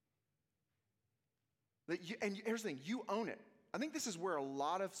 And here's the thing, you own it. I think this is where a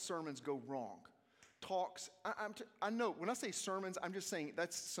lot of sermons go wrong. Talks, I know, when I say sermons, I'm just saying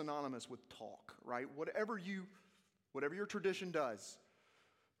that's synonymous with talk, right? Whatever your tradition does,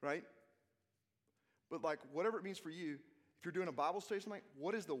 right? But like, whatever it means for you, if you're doing a Bible study tonight,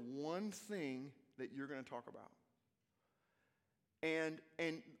 what is the one thing that you're going to talk about? And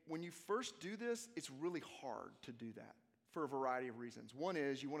when you first do this, it's really hard to do that for a variety of reasons. One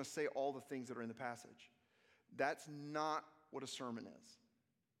is you want to say all the things that are in the passage. That's not what a sermon is.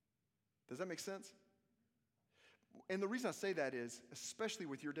 Does that make sense? And the reason I say that is, especially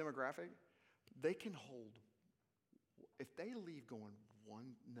with your demographic, they can hold, if they leave going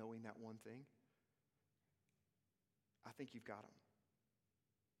knowing that one thing, I think you've got them.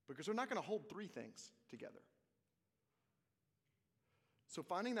 Because they're not going to hold three things together. So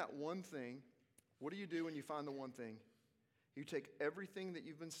finding that one thing, what do you do when you find the one thing? You take everything that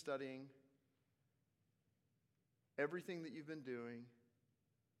you've been studying, everything that you've been doing,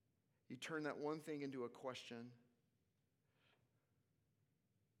 you turn that one thing into a question,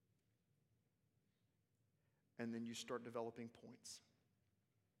 and then you start developing points.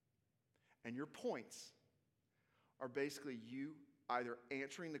 And your points are basically you either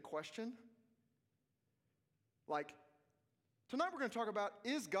answering the question, like, tonight we're going to talk about,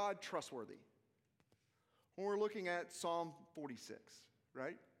 is God trustworthy? When we're looking at Psalm 46,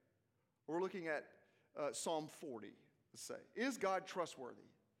 right? We're looking at Psalm 40, let's say. Is God trustworthy?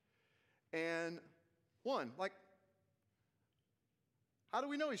 And one, like, how do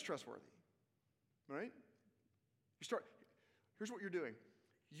we know He's trustworthy? Right? Here's what you're doing.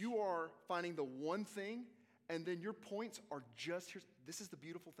 You are finding the one thing, And then your points are just, this is the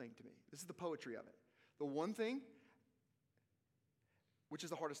beautiful thing to me. This is the poetry of it. The one thing, which is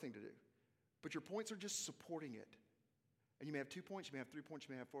the hardest thing to do, but your points are just supporting it. And you may have 2 points, you may have 3 points,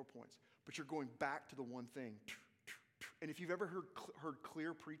 you may have 4 points, but you're going back to the one thing. And if you've ever heard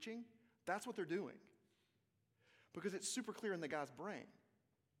clear preaching, that's what they're doing. Because it's super clear in the guy's brain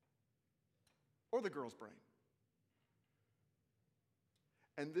or the girl's brain.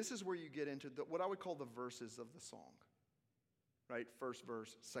 And this is where you get into what I would call the verses of the song, right? First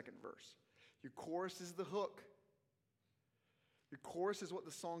verse, second verse. Your chorus is the hook. Your chorus is what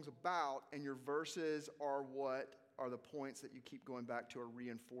the song's about, and your verses are what are the points that you keep going back to, or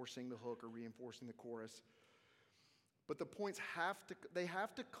reinforcing the hook or reinforcing the chorus. But the points have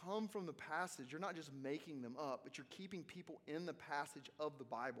to come from the passage. You're not just making them up, but you're keeping people in the passage of the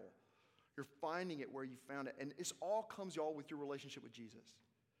Bible. You're finding it where you found it. And it all comes, y'all, with your relationship with Jesus.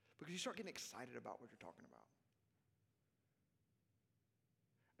 Because you start getting excited about what you're talking about.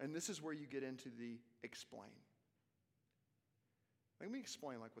 And this is where you get into the explain. Let me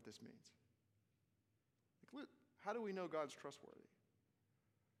explain what this means. How do we know God's trustworthy?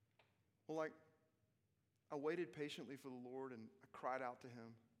 Well, I waited patiently for the Lord and I cried out to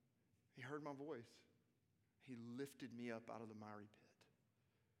him. He heard my voice. He lifted me up out of the miry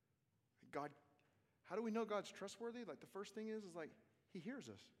pit. God, how do we know God's trustworthy? The first thing is he hears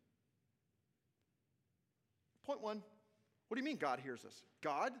us. Point one, what do you mean God hears us?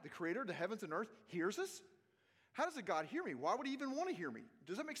 God, the creator of the heavens and earth, hears us? How does a God hear me? Why would he even want to hear me?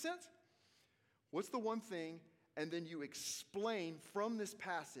 Does that make sense? What's the one thing? And then you explain from this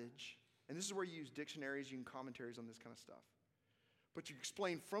passage, and this is where you use dictionaries, you use commentaries on this kind of stuff. But you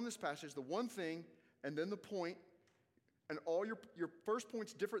explain from this passage the one thing, and then the point, and all your first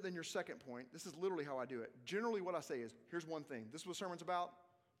point's different than your second point. This is literally how I do it. Generally what I say is, here's one thing. This is what sermon's about.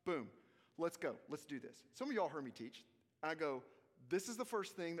 Boom. Let's go. Let's do this. Some of y'all heard me teach. I go, this is the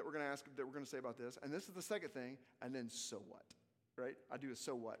first thing that we're going to say about this, and this is the second thing, and then so what, right? I do a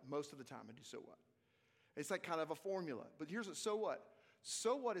so what. Most of the time I do so what. It's kind of a formula. But here's what so what.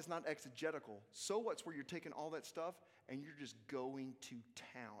 So what is not exegetical. So what's where you're taking all that stuff and you're just going to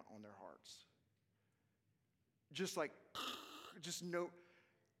town on their hearts. Just no.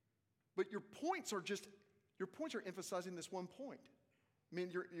 But your points are emphasizing this one point. I mean,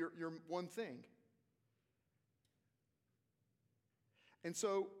 your one thing. And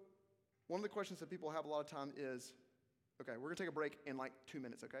so one of the questions that people have a lot of time is, okay, we're going to take a break in 2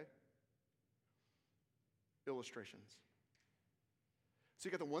 minutes, okay? Illustrations. So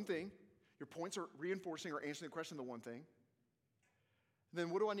you got the one thing. Your points are reinforcing or answering the question of the one thing. Then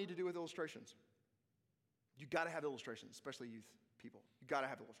what do I need to do with illustrations? You got to have illustrations, especially youth people. You got to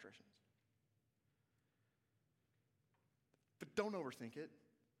have illustrations. But don't overthink it.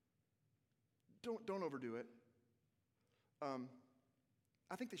 Don't overdo it.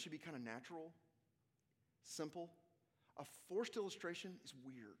 I think they should be kind of natural, simple. A forced illustration is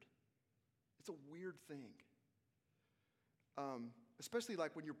weird. It's a weird thing. Especially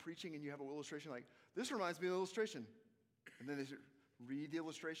when you're preaching and you have an illustration this reminds me of an illustration. And then they read the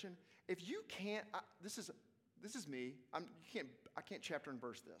illustration. If you can't, this is me. I can't chapter and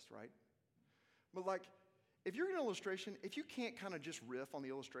verse this, right? But if you're in an illustration, if you can't kind of just riff on the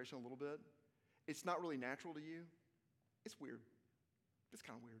illustration a little bit, it's not really natural to you, it's weird. It's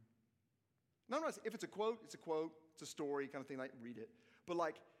kind of weird. No, if it's a quote, it's a quote. It's a story kind of thing, read it. But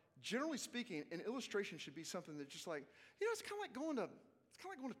generally speaking, an illustration should be something that just it's kind of like going to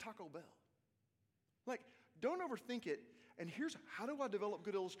Taco Bell. Don't overthink it. And here's how do I develop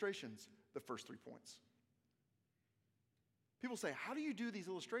good illustrations? The first 3 points. People say, how do you do these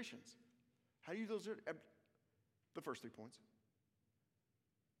illustrations? How do you do those? The first 3 points.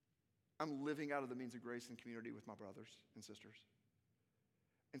 I'm living out of the means of grace and community with my brothers and sisters.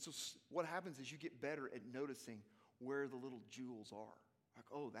 And so what happens is you get better at noticing where the little jewels are.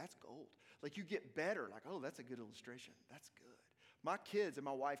 Oh, that's gold. You get better. Oh, that's a good illustration. That's good. My kids and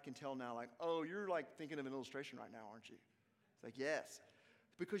my wife can tell now, oh, you're thinking of an illustration right now, aren't you? It's yes.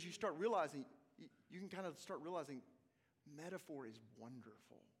 Because you start realizing, you can kind of start realizing metaphor is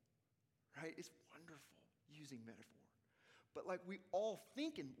wonderful, right? It's wonderful using metaphor. But we all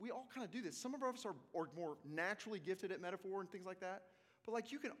think, and we all kind of do this. Some of us are more naturally gifted at metaphor and things like that. But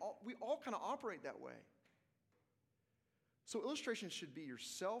we all kind of operate that way. So illustrations should be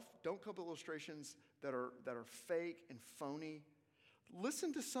yourself. Don't come up with illustrations that are fake and phony.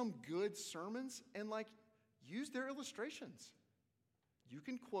 Listen to some good sermons and use their illustrations. You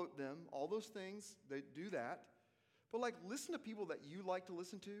can quote them, all those things, they do that. But listen to people that you like to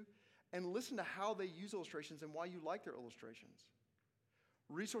listen to and listen to how they use illustrations and why you like their illustrations.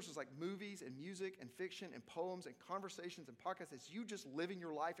 resources like movies and music and fiction and poems and conversations and podcasts. It's you just living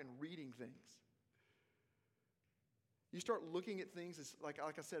your life and reading things. You start looking at things as, like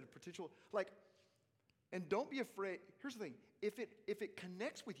I said, potential, and don't be afraid. Here's the thing. If it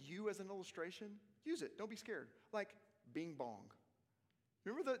connects with you as an illustration, use it. Don't be scared. Like Bing Bong.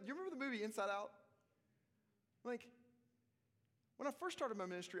 You remember the movie Inside Out? Like, when I first started my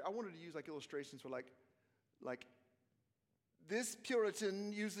ministry, I wanted to use like illustrations for like this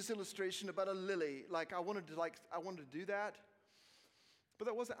Puritan used this illustration about a lily. Like I wanted to do that. But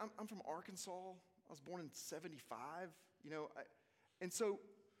that wasn't, I'm from Arkansas. I was born in 75, and so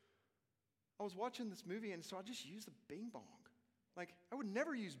I was watching this movie, and so I just used the Bing Bong. Like, I would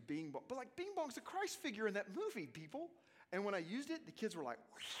never use Bing Bong, but like Bing Bong's a Christ figure in that movie, people. And when I used it, the kids were like,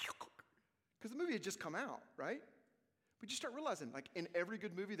 because the movie had just come out, right? But you start realizing, like, in every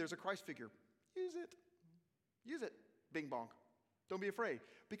good movie, there's a Christ figure. Use it. Use it, Bing Bong. Don't be afraid.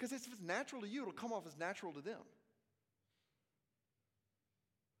 Because if it's natural to you, it'll come off as natural to them.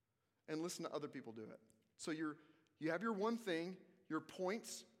 And listen to other people do it. So you have your one thing, your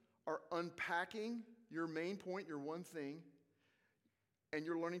points are unpacking your main point, your one thing, and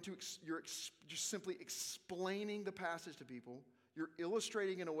you're learning to, you're just simply explaining the passage to people. You're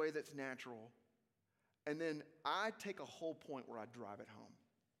illustrating in a way that's natural. And then I take a whole point where I drive it home.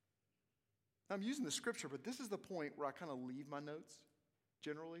 I'm using the scripture, but this is the point where I kind of leave my notes,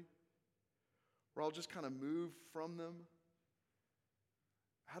 generally, where I'll just kind of move from them.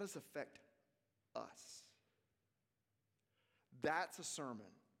 How does it affect us? That's a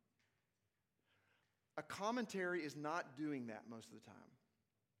sermon. A commentary is not doing that most of the time,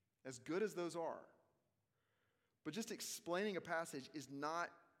 as good as those are. But just explaining a passage is not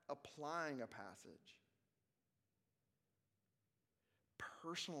applying a passage.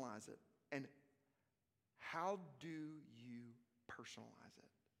 Personalize it. And how do you personalize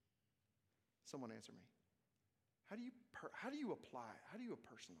it? Someone answer me. How do you apply it? How do you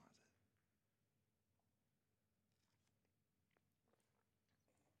personalize it?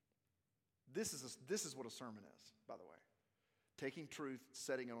 This is what a sermon is, by the way. Taking truth,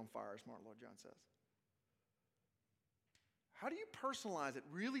 setting it on fire, as Martin Lloyd-Jones says. How do you personalize it,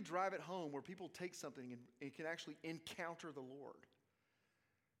 really drive it home where people take something and can actually encounter the Lord?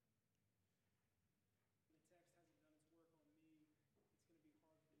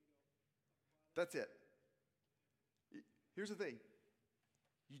 That's it. Here's the thing.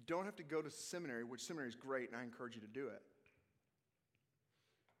 You don't have to go to seminary, which seminary is great, and I encourage you to do it.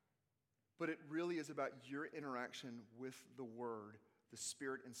 But it really is about your interaction with the Word. The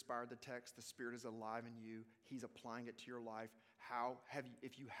Spirit inspired the text. The Spirit is alive in you. He's applying it to your life.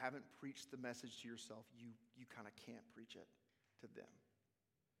 If you haven't preached the message to yourself, you kind of can't preach it to them.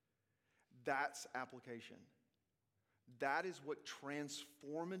 That's application. That is what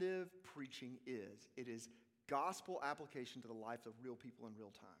transformative preaching is. It is gospel application to the life of real people in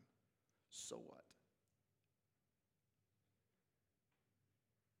real time. So what?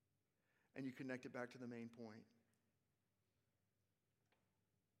 And you connect it back to the main point.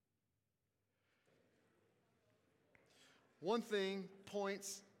 One thing,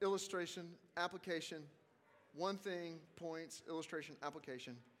 points, illustration, application. One thing, points, illustration,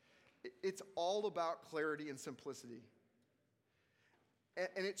 application. It's all about clarity and simplicity.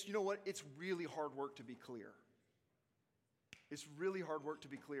 And it's, you know what? It's really hard work to be clear. It's really hard work to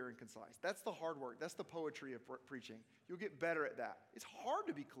be clear and concise. That's the hard work. That's the poetry of preaching. You'll get better at that. It's hard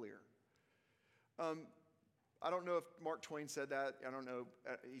to be clear. I don't know if Mark Twain said that. I don't know.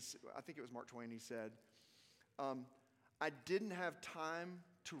 I think it was Mark Twain. He said, I didn't have time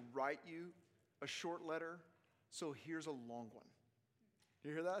to write you a short letter, so here's a long one.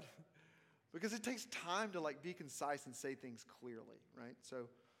 You hear that? Because it takes time to be concise and say things clearly, right? So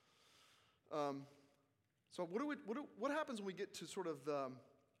what happens when we get to sort of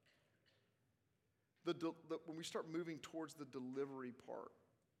when we start moving towards the delivery part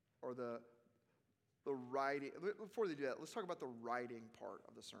or the writing? Before they do that, let's talk about the writing part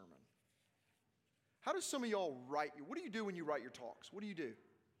of the sermon. How do some of y'all write? What do you do when you write your talks? What do you do?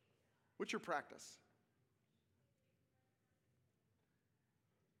 What's your practice?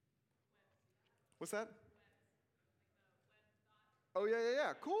 What's that? Oh,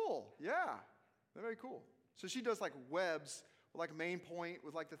 yeah. Cool. Yeah. Very cool. So she does webs with a main point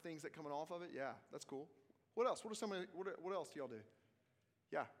with the things that coming off of it. Yeah, that's cool. What else? What else do y'all do?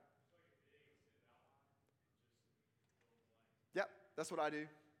 Yeah. Yep, that's what I do.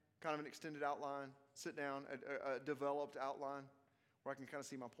 Kind of an extended outline, sit down, a developed outline where I can kind of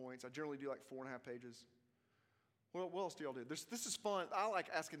see my points. I generally do 4.5 pages. What else do y'all do? This is fun. I like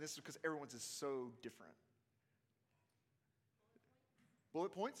asking this because everyone's is so different.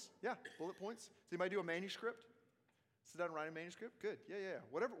 Bullet points? Yeah, bullet points. Does anybody do a manuscript? Sit down and write a manuscript? Good. Yeah.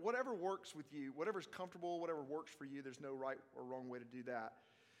 Whatever works with you, whatever's comfortable, whatever works for you, there's no right or wrong way to do that.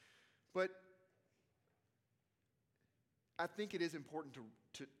 But I think it is important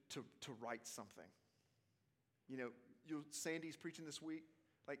to write something. You know, Sandy's preaching this week.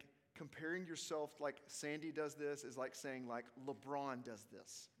 Like, comparing yourself like Sandy does this is like saying like LeBron does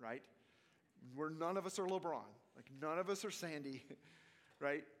this, right? None of us are LeBron. Like, none of us are Sandy,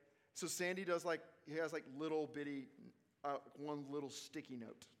 right? So Sandy does like, he has like little bitty, one little sticky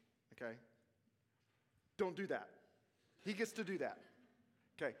note, okay? Don't do that. He gets to do that,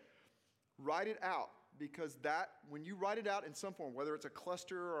 okay? Write it out, because that, when you write it out in some form, whether it's a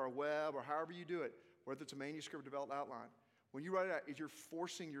cluster or a web or however you do it, whether it's a manuscript, developed outline, when you write it out, you're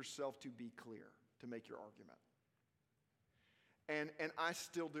forcing yourself to be clear, to make your argument. And I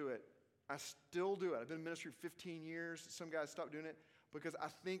still do it. I've been in ministry 15 years. Some guys stopped doing it because I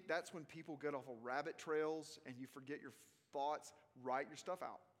think that's when people get off of rabbit trails and you forget your thoughts. Write your stuff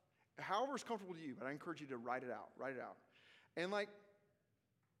out. However is comfortable to you, but I encourage you to write it out. Write it out. And like,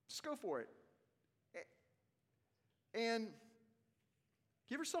 just go for it. And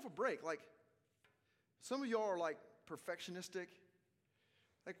give yourself a break. Like, some of y'all are like perfectionistic.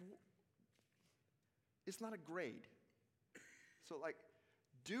 Like, it's not a grade. So like,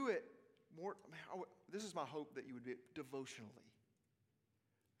 do it more. This is my hope, that you would be devotionally.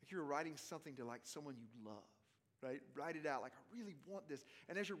 Like, you're writing something to like someone you love, right? Write it out. Like, I really want this.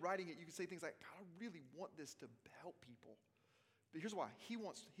 And as you're writing it, you can say things like, God, I really want this to help people. But here's why. He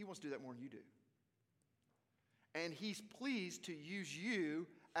wants to do that more than you do. And he's pleased to use you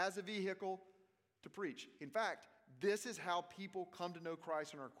as a vehicle to preach. In fact, this is how people come to know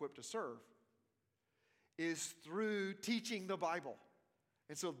Christ and are equipped to serve, is through teaching the Bible.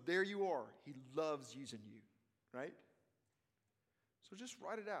 And so there you are. He loves using you, right? So just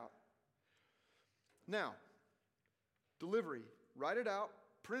write it out. Now, delivery. Write it out,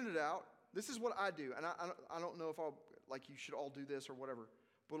 print it out. This is what I do. And I don't know if I'll, like, you should all do this or whatever.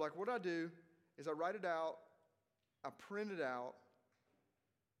 But like, what I do is I write it out, I print it out,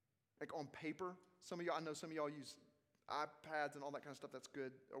 like on paper. I know some of y'all use iPads and all that kind of stuff. That's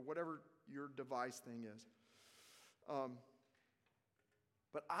good. Or whatever your device thing is.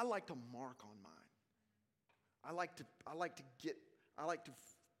 But I like to mark on mine. I like to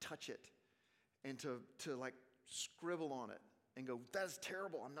touch it and to like scribble on it and go, that is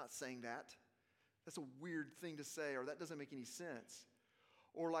terrible. I'm not saying that. That's a weird thing to say, or that doesn't make any sense.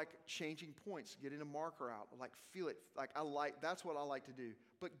 Or like changing points, getting a marker out, like feel it. That's what I like to do.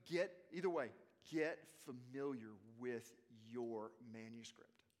 But either way, get familiar with your manuscript.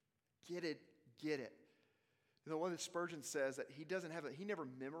 Get it. You know, one of Spurgeon says that he never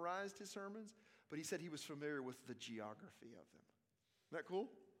memorized his sermons, but he said he was familiar with the geography of them. Isn't that cool?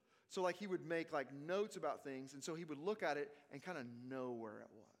 So like he would make like notes about things, and so he would look at it and kind of know where it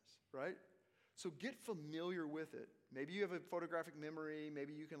was, right? So get familiar with it. Maybe you have a photographic memory.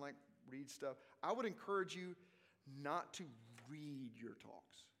 Maybe you can like read stuff. I would encourage you not to read your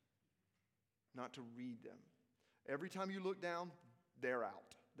talks. Not to read them. Every time you look down, they're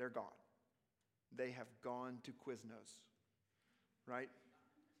out. They're gone. They have gone to Quiznos, right?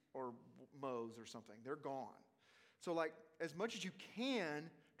 Or Moe's or something. They're gone. So like, as much as you can,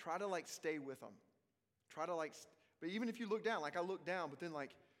 try to like stay with them. But even if you look down, like I look down, but then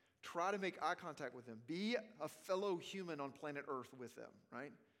like, try to make eye contact with them. Be a fellow human on planet Earth with them,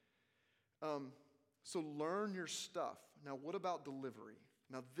 right? So learn your stuff. Now, what about delivery?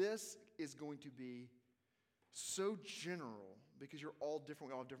 Now, this is going to be so general because you're all different.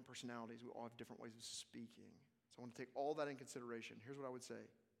 We all have different personalities. We all have different ways of speaking. So I want to take all that in consideration. Here's what I would say.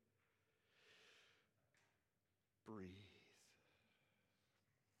 Breathe.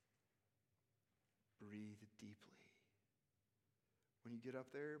 Breathe deeply. When you get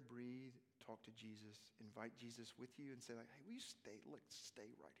up there, breathe, talk to Jesus, invite Jesus with you and say like, hey, will you stay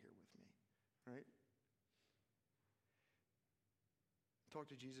right here with me, right? Talk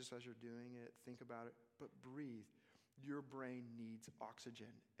to Jesus as you're doing it, think about it, but breathe. Your brain needs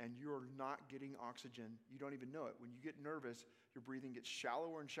oxygen, and you're not getting oxygen. You don't even know it. When you get nervous, your breathing gets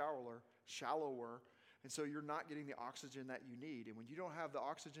shallower and shallower, and so you're not getting the oxygen that you need. And when you don't have the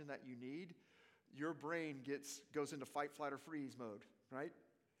oxygen that you need, your brain goes into fight, flight, or freeze mode, right?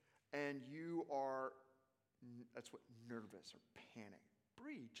 And you are, that's what nervous or panic.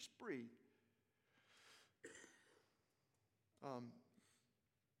 Breathe, just breathe.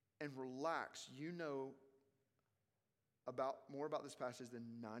 And relax. You know more about this passage than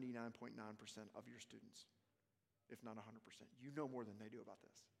 99.9% of your students, if not 100%. You know more than they do about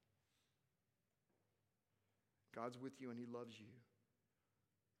this. God's with you and he loves you.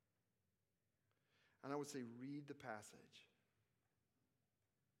 And I would say, read the passage.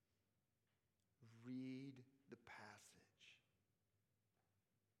 Read the passage.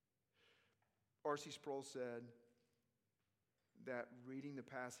 R.C. Sproul said that reading the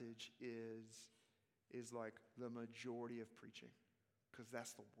passage is like the majority of preaching, because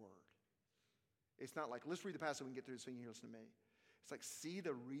that's the word. It's not like, let's read the passage so we can get through it so you can listen to me. It's like, see,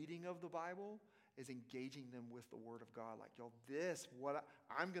 the reading of the Bible is engaging them with the word of God. Like, y'all,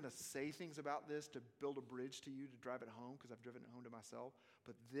 I'm going to say things about this to build a bridge to you to drive it home, because I've driven it home to myself.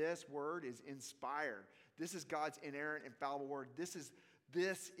 But this word is inspired. This is God's inerrant, infallible word. This is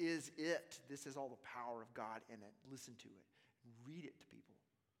it. This is all the power of God in it. Listen to it. Read it to people.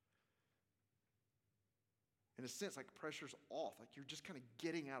 In a sense, like, pressure's off. Like, you're just kind of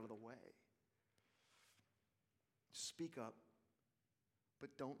getting out of the way. Speak up,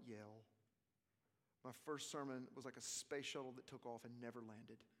 but don't yell. My first sermon was like a space shuttle that took off and never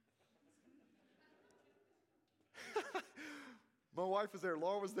landed. My wife was there.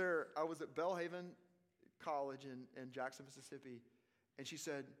 Laura was there. I was at Belhaven College in Jackson, Mississippi. And she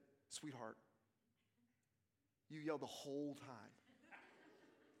said, sweetheart, you yelled the whole time.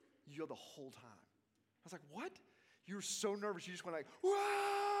 You yelled the whole time. I was like, what? You were so nervous. You just went like, wah!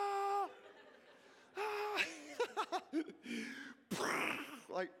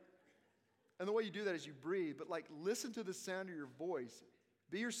 Like, and the way you do that is you breathe, but like, listen to the sound of your voice.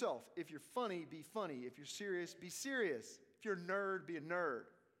 Be yourself. If you're funny, be funny. If you're serious, be serious. If you're a nerd, be a nerd.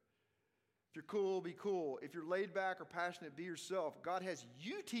 If you're cool, be cool. If you're laid back or passionate, be yourself. God has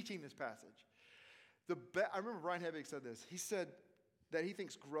you teaching this passage. I remember Brian Hebig said this. He said that he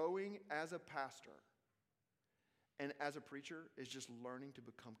thinks growing as a pastor and as a preacher is just learning to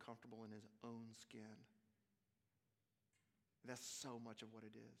become comfortable in his own skin. That's so much of what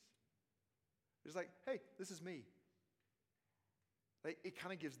it is. It's like, hey, this is me. Like, it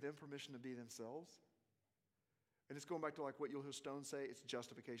kind of gives them permission to be themselves. And it's going back to like what you'll hear Stone say, it's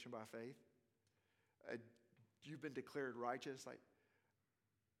justification by faith. You've been declared righteous. Like,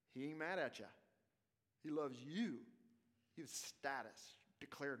 he ain't mad at you. He loves you. He has status,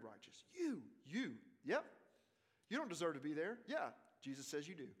 declared righteous. You. Yep. You don't deserve to be there. Yeah, Jesus says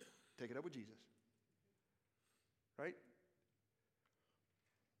you do. Take it up with Jesus. Right?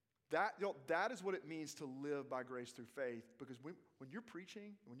 That is what it means to live by grace through faith. Because when you're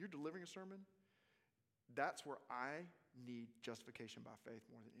preaching, when you're delivering a sermon, that's where I need justification by faith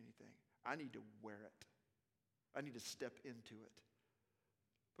more than anything. I need to wear it. I need to step into it.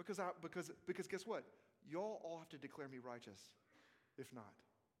 Because guess what? Y'all all have to declare me righteous. If not.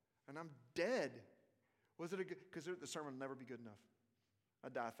 And I'm dead. Was it a good? Because the sermon will never be good enough.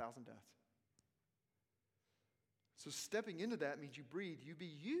 I'd die 1,000 deaths. So stepping into that means you breathe, you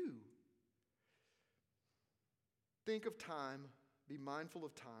be you. Think of time, be mindful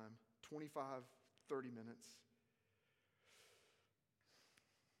of time, 25, 30 minutes.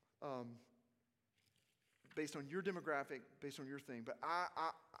 Based on your demographic, based on your thing. But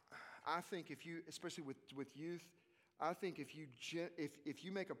I think if you, especially with youth, I think if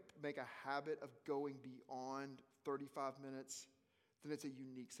you make a habit of going beyond 35 minutes, then it's a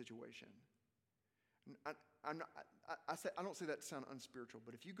unique situation. I don't say that to sound unspiritual,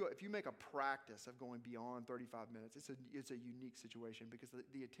 but if you make a practice of going beyond 35 minutes, it's a unique situation, because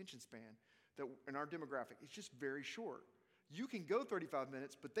the attention span that in our demographic is just very short. You can go 35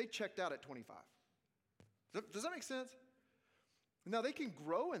 minutes, but they checked out at 25. Does that make sense? Now, they can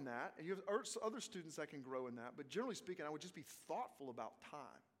grow in that, and you have other students that can grow in that, but generally speaking, I would just be thoughtful about time.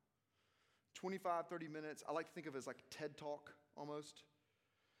 25, 30 minutes, I like to think of it as like a TED Talk almost.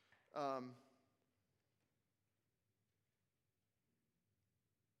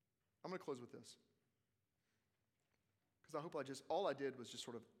 I'm going to close with this. Because I hope all I did was just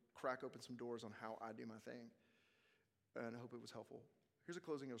sort of crack open some doors on how I do my thing. And I hope it was helpful. Here's a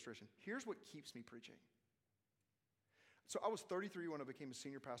closing illustration. Here's what keeps me preaching. So I was 33 when I became a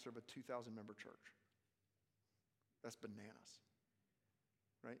senior pastor of a 2,000-member church. That's bananas,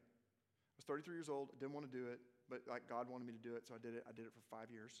 right? I was 33 years old, didn't want to do it, but like God wanted me to do it, so I did it. I did it for 5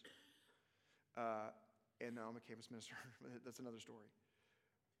 years. And now I'm a campus minister. That's another story.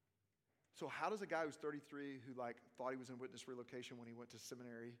 So how does a guy who's 33 who like thought he was in witness relocation when he went to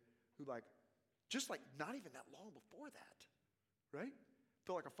seminary, who like just like not even that long before that, right?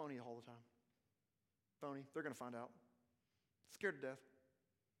 Feel like a phony all the time. Phony. They're going to find out. Scared to death.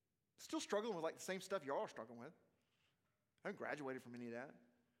 Still struggling with like the same stuff y'all are struggling with. I haven't graduated from any of that.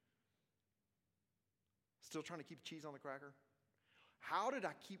 Still trying to keep cheese on the cracker. How did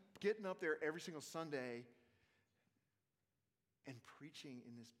I keep getting up there every single Sunday and preaching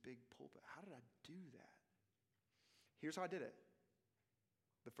in this big pulpit? How did I do that? Here's how I did it.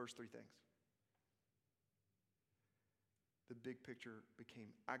 The first 3 things. the big picture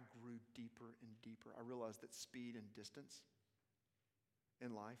I grew deeper and deeper. I realized that speed and distance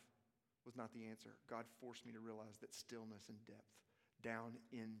in life was not the answer. God forced me to realize that stillness and depth down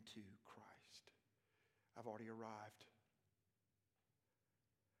into Christ. I've already arrived.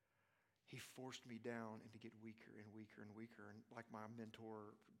 He forced me down and to get weaker and weaker and weaker. And like my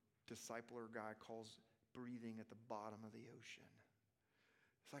mentor, discipler guy calls breathing at the bottom of the ocean.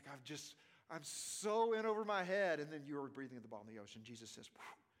 It's like I'm so in over my head, and then you're breathing at the bottom of the ocean. Jesus says,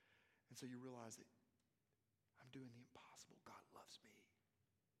 whew. And so you realize that I'm doing the impossible. God loves me.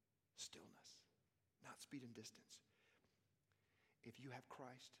 Stillness, not speed and distance. If you have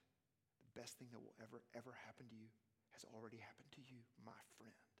Christ, the best thing that will ever happen to you has already happened to you, my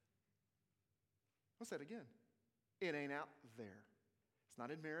friend. I'll say it again. It ain't out there. It's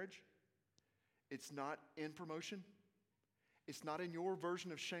not in marriage. It's not in promotion. It's not in your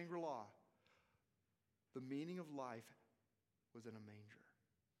version of Shangri-La. The meaning of life was in a manger.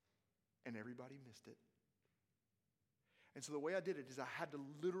 And everybody missed it. And so the way I did it is I had to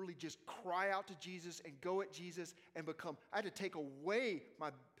literally just cry out to Jesus and go at Jesus and I had to take away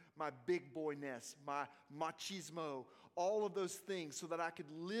my big boyness, my machismo, all of those things so that I could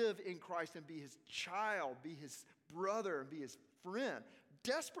live in Christ and be his child, be his brother, and be his friend.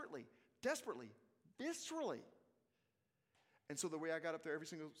 Desperately, viscerally. And so the way I got up there every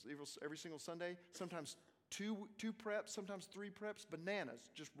single Sunday, sometimes two preps, sometimes 3 preps, bananas,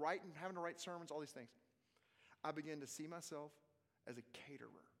 just writing, having to write sermons, all these things. I began to see myself as a caterer.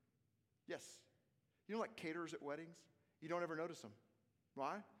 Yes. You know, like caterers at weddings? You don't ever notice them.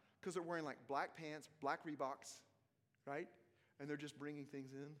 Why? Because they're wearing like black pants, black Reeboks, right? And they're just bringing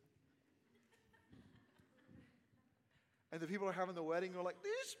things in. And the people are having the wedding, they're like,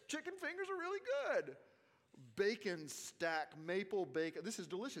 these chicken fingers are really good. Bacon stack, maple bacon. This is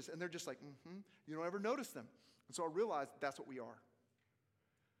delicious. And they're just like, You don't ever notice them. And so I realized that's what we are.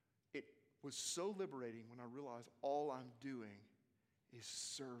 It was so liberating when I realized all I'm doing is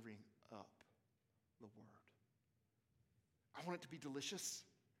serving up the word. I want it to be delicious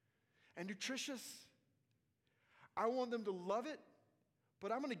and nutritious. I want them to love it,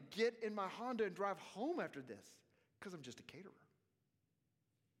 but I'm going to get in my Honda and drive home after this because I'm just a caterer.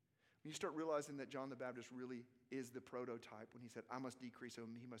 When you start realizing that John the Baptist really is the prototype when he said, I must decrease so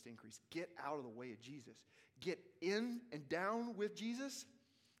he must increase. Get out of the way of Jesus. Get in and down with Jesus,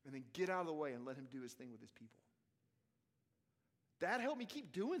 and then get out of the way and let him do his thing with his people. That helped me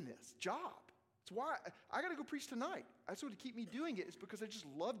keep doing this job. It's why I got to go preach tonight. That's what to keep me doing it is because I just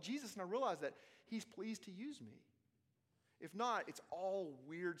love Jesus, and I realize that he's pleased to use me. If not, it's all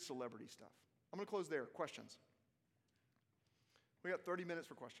weird celebrity stuff. I'm going to close there. Questions? We got 30 minutes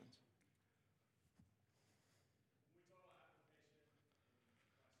for questions.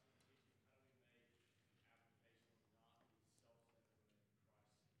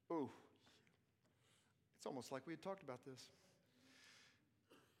 Oh, it's almost like we had talked about this.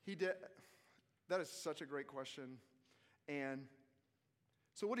 He did. That is such a great question. And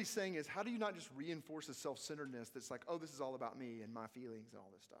so what he's saying is, how do you not just reinforce a self-centeredness that's like, oh, this is all about me and my feelings and all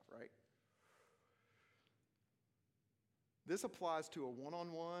this stuff, right? This applies to a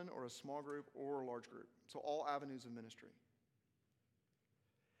one-on-one or a small group or a large group. So all avenues of ministry.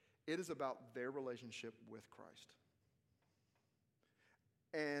 It is about their relationship with Christ.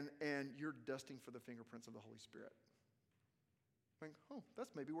 And you're dusting for the fingerprints of the Holy Spirit. Like, oh,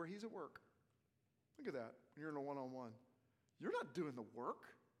 that's maybe where he's at work. Look at that. When you're in a one-on-one. You're not doing the work.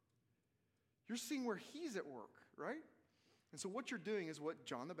 You're seeing where he's at work, right? And so what you're doing is what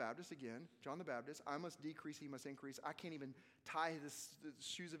John the Baptist, I must decrease, he must increase. I can't even tie the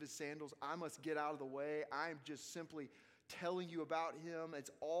shoes of his sandals. I must get out of the way. I'm just simply telling you about him.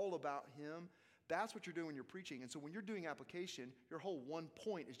 It's all about him. That's what you're doing when you're preaching. And so when you're doing application, your whole one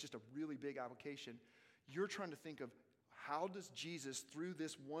point is just a really big application. You're trying to think of how does Jesus, through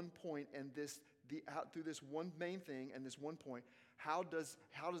this one point and through this one main thing and this one point, how does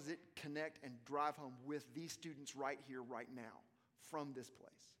it connect and drive home with these students right here, right now, from this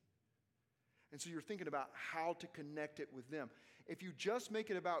place? And so you're thinking about how to connect it with them. If you just make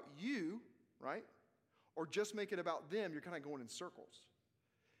it about you, right, or just make it about them, you're kind of going in circles.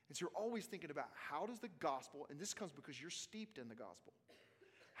 And so you're always thinking about how does the gospel, and this comes because you're steeped in the gospel,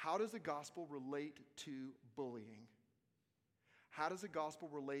 how does the gospel relate to bullying? How does the gospel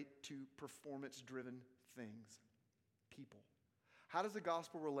relate to performance-driven things, people? How does the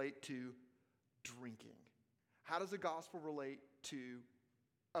gospel relate to drinking? How does the gospel relate to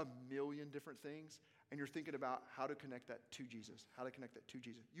a million different things? And you're thinking about how to connect that to Jesus, how to connect that to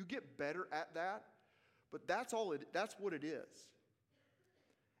Jesus. You get better at that, but that's what it is.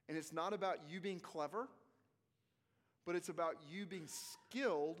 And it's not about you being clever, but it's about you being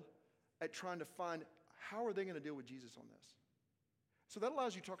skilled at trying to find how are they going to deal with Jesus on this. So that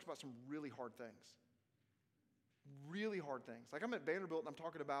allows you to talk about some really hard things. Really hard things. Like I'm at Vanderbilt and I'm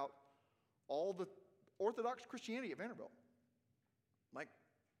talking about all the Orthodox Christianity at Vanderbilt.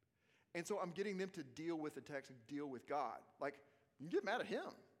 And so I'm getting them to deal with the text and deal with God. Like, you can get mad at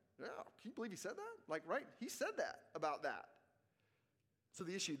him. Yeah, can you believe he said that? Like, right? He said that about that. So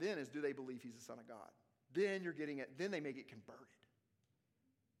the issue then is, do they believe he's the Son of God? Then then they may get converted.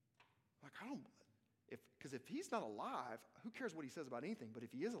 Like, because if he's not alive, who cares what he says about anything? But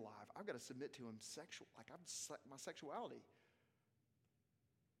if he is alive, I've got to submit to him my sexuality.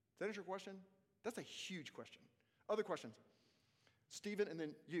 Does that answer your question? That's a huge question. Other questions? Stephen, and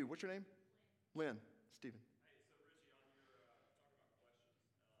then you. What's your name? Lynn. Stephen. Hey, so Richie, on your talk about questions, I'm assuming at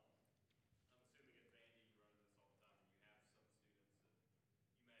Vandy you run into this all the time,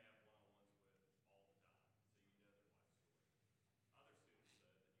 and you have some students that you may have one-on-ones with all the time, so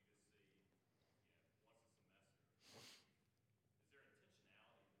you know their life story. Other students, though, that you just see, once a semester. Is there intentionality in the questions you're asking them to kind of get at that shalom of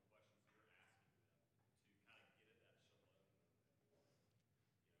asking,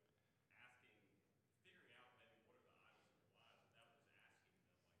 figuring out maybe what are the idols in their lives without just asking them, like, what are you worshiping right now? So, like,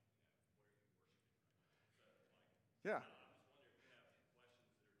 Yeah. I'm just wondering if you have questions that are just always in your head as you sit down with a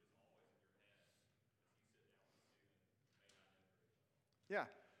student who may not know very well. Yeah. Kind of get at some of that.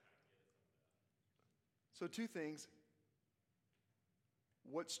 So two things.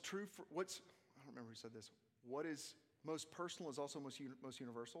 I don't remember who said this. What is most personal is also most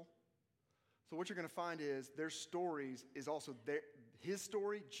universal. So what you're going to find is their stories is also his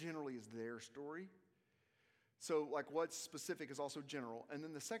story generally is their story. So like what's specific is also general. And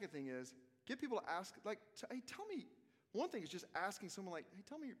then the second thing is get people to ask, like, hey, tell me. One thing is just asking someone like, hey,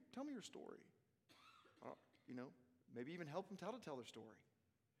 tell me your story. Maybe even help them tell their story.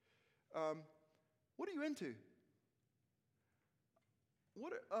 What are you into?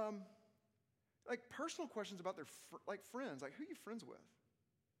 Like personal questions about their friends, like who are you friends with?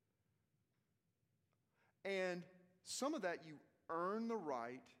 And some of that you earn the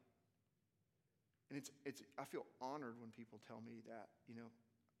right, and I feel honored when people tell me that,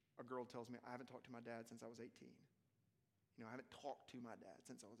 a girl tells me, I haven't talked to my dad since I was 18. I haven't talked to my dad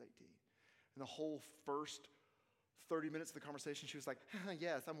since I was 18. And the whole first 30 minutes of the conversation, she was like,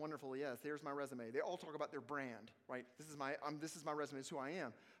 yes, I'm wonderful, yes, there's my resume. They all talk about their brand, right? This is my resume, this is who I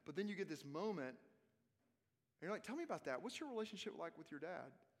am. But then you get this moment, and you're like, tell me about that. What's your relationship like with your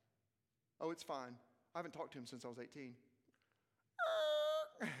dad? Oh, it's fine. I haven't talked to him since I was 18.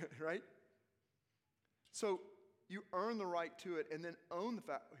 Right? So you earn the right to it and then own the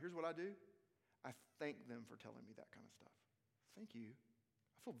fact, here's what I do. I thank them for telling me that kind of stuff. Thank you.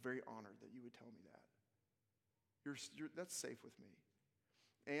 I feel very honored that you would tell me that. That's safe with me.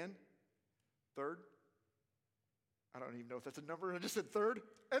 And third, I don't even know if that's a number. I just said third.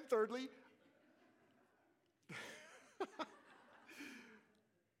 And thirdly,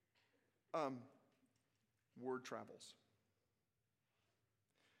 word travels.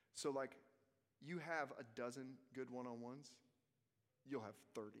 So like you have a dozen good one-on-ones, you'll have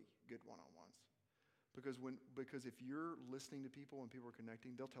 30 good one-on-ones. Because if you're listening to people and people are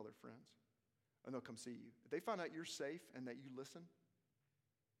connecting, they'll tell their friends and they'll come see you. If they find out you're safe and that you listen,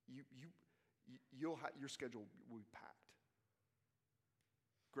 your schedule will be packed.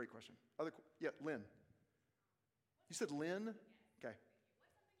 Great question. Lynn. You said Lynn? Yes. Okay.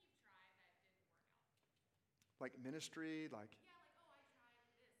 What's something you've tried that didn't work out? Like ministry, like. Yeah, like, I tried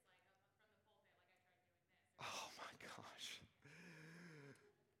this, like from the pulpit, like I tried doing this. Oh my gosh.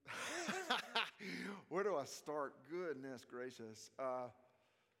 Where do I start? Goodness gracious. Oh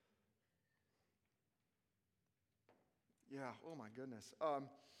my goodness.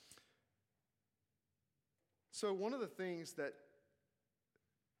 So one of the things that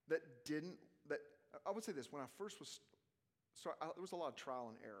I would say this, when I first was, there was a lot of trial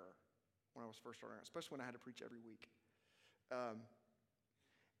and error when I was first starting out, especially when I had to preach every week.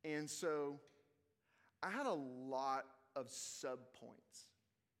 And so I had a lot of sub-points.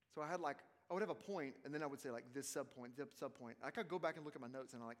 So I would have a point, and then I would say like this sub-point. I could go back and look at my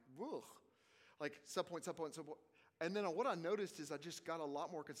notes, and I'm like, whoa, like sub-point. And then what I noticed is I just got a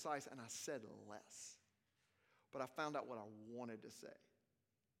lot more concise, and I said less. But I found out what I wanted to say.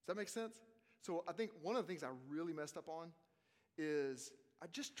 Does that make sense? So I think one of the things I really messed up on is I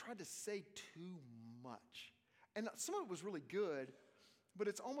just tried to say too much. And some of it was really good, but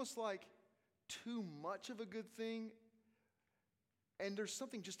it's almost like too much of a good thing. And there's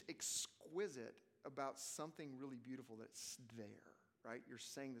something just exquisite about something really beautiful that's there, right? You're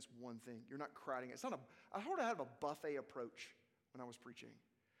saying this one thing. You're not crowding it. I sort of had a buffet approach when I was preaching.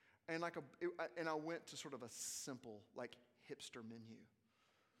 And I went to sort of a simple, like hipster menu.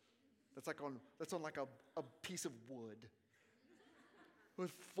 That's on like a piece of wood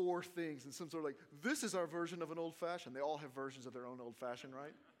with 4 things and some sort of like, this is our version of an old fashioned. They all have versions of their own old fashioned,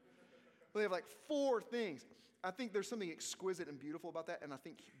 right? But they have like 4 things. I think there's something exquisite and beautiful about that, and I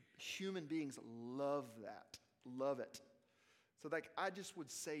think human beings love that, love it. So like, I just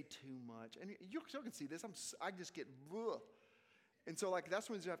would say too much, and you can see this. I just get, ugh. And so like, that's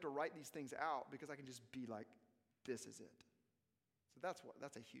when you have to write these things out because I can just be like, this is it. So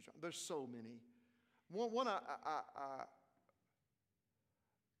that's a huge one. There's so many.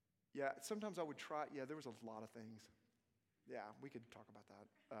 Yeah, sometimes I would try. Yeah, there was a lot of things. Yeah, we could talk about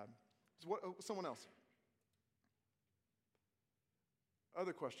that. Someone else?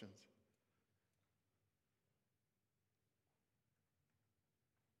 Other questions?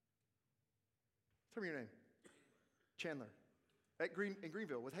 Tell me your name. Chandler. In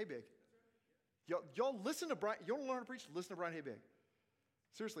Greenville with Hey Big. Y'all listen to Brian. You don't learn to preach? Listen to Brian Hey Big.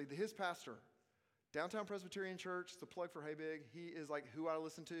 Seriously, his pastor, Downtown Presbyterian Church, the plug for Hey Big. He is like who I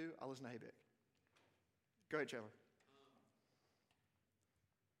listen to. I listen to Hey Big. Go ahead, Chandler.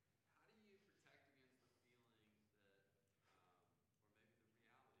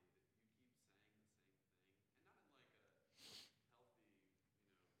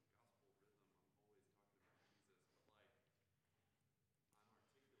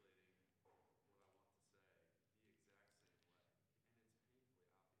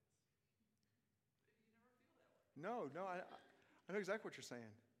 No, I know exactly what you're saying.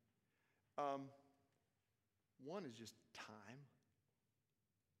 One is just time.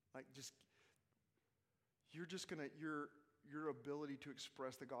 Like your ability to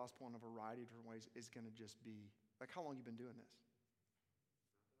express the gospel in a variety of different ways is going to just be, like, how long you been doing this?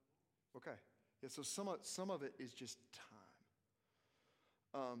 Okay. Yeah, so some of it is just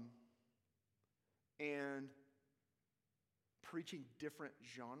time. And preaching different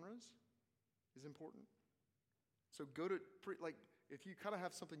genres is important. So if you kind of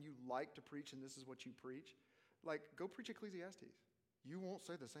have something you like to preach and this is what you preach, like, go preach Ecclesiastes. You won't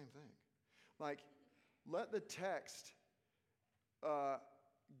say the same thing. Like, let the text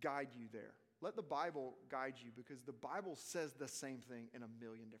guide you there. Let the Bible guide you because the Bible says the same thing in a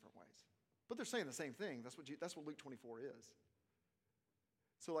million different ways. But they're saying the same thing. That's what Luke 24 is.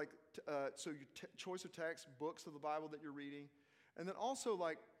 So like, so your choice of text, books of the Bible that you're reading, and then also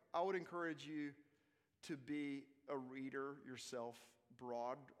like, I would encourage you to be a reader yourself,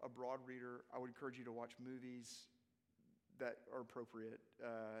 a broad reader. I would encourage you to watch movies that are appropriate,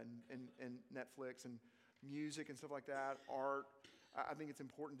 and Netflix and music and stuff like that, art. I think it's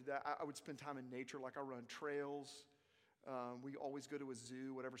important to that. I would spend time in nature, like I run trails. We always go to a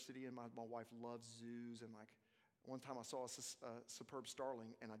zoo, whatever city, and my wife loves zoos. And like one time I saw a superb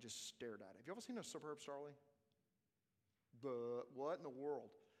starling, and I just stared at it. Have you ever seen a superb starling? But what in the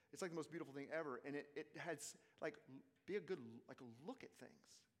world? It's like the most beautiful thing ever. And it has, like, be a good, like, look at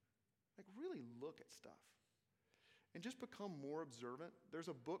things. Like, really look at stuff. And just become more observant. There's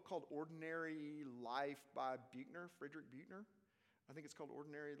a book called Ordinary Life by Friedrich Buechner. I think it's called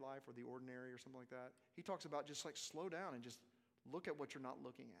Ordinary Life or The Ordinary or something like that. He talks about just, like, slow down and just look at what you're not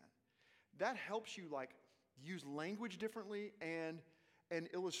looking at. That helps you, like, use language differently and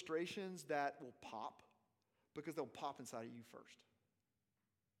illustrations that will pop because they'll pop inside of you first.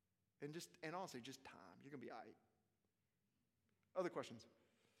 And honestly, just time. You're going to be all right. Other questions?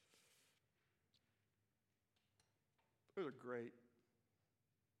 Those are great.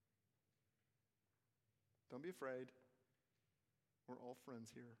 Don't be afraid. We're all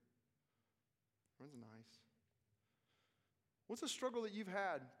friends here. Friends are nice. What's a struggle that you've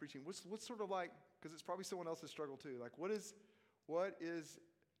had preaching? What's sort of like, because it's probably someone else's struggle too. Like, what are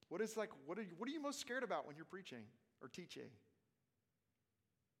you most scared about when you're preaching or teaching?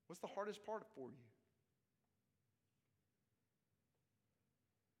 What's the hardest part for you?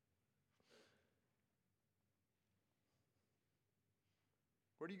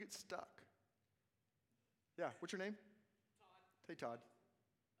 Where do you get stuck? Yeah, what's your name? Todd. Hey, Todd.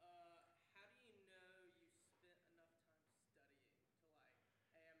 How do you know you spent enough time studying to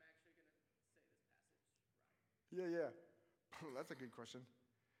like, hey, I'm actually going to say this passage right? Yeah. That's a good question.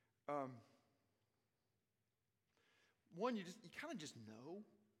 One, you kind of just know.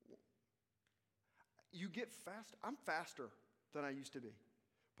 You get fast. I'm faster than I used to be,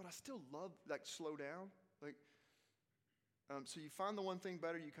 but I still love, like, slow down. Like, so you find the one thing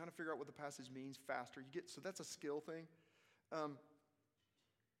better. You kind of figure out what the passage means faster. So that's a skill thing. But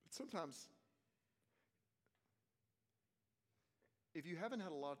sometimes, if you haven't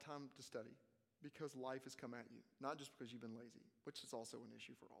had a lot of time to study, because life has come at you, not just because you've been lazy, which is also an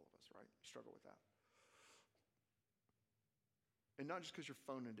issue for all of us, right? You struggle with that. And not just because you're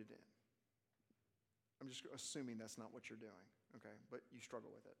phoning it in. I'm just assuming that's not what you're doing, okay? But you struggle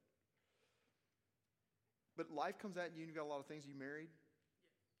with it. But life comes at you and you've got a lot of things. You married?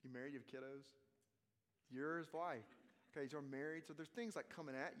 Yes. You married, you have kiddos? You're his wife. Okay, you're married. So there's things like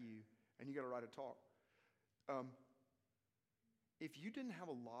coming at you and you got to write a talk. If you didn't have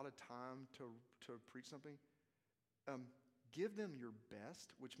a lot of time to preach something, give them your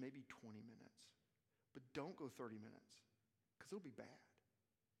best, which may be 20 minutes. But don't go 30 minutes because it'll be bad.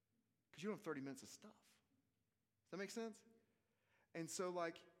 Because you don't have 30 minutes of stuff. Does that make sense? And so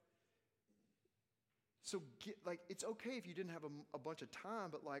it's okay if you didn't have a bunch of time,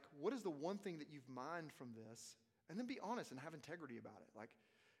 but like, what is the one thing that you've mined from this? And then be honest and have integrity about it. Like,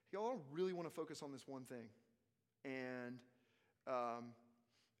 y'all really want to focus on this one thing, and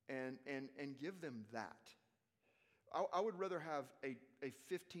give them that. I would rather have a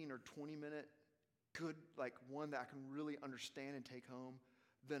 15 or 20 minute good, like one that I can really understand and take home,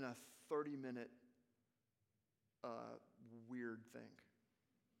 than a 30-minute weird thing.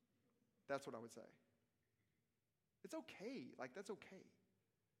 That's what I would say. It's okay. Like, that's okay.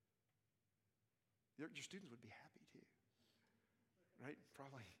 Your students would be happy too. Right?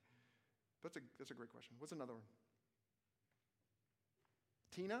 Probably. That's a great question. What's another one?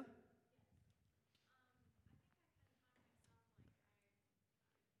 Tina?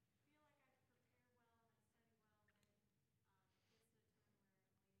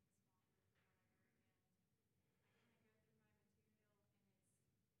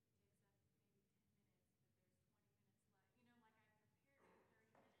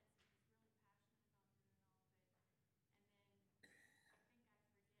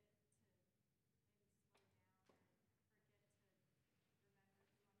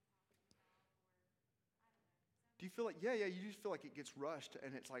 Do you feel like, yeah, you just feel like it gets rushed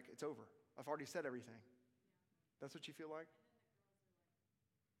and it's like, it's over. I've already said everything. That's what you feel like?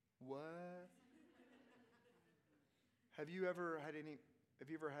 What? Have you ever had anyone have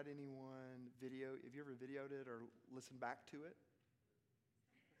you ever videoed it or listened back to it?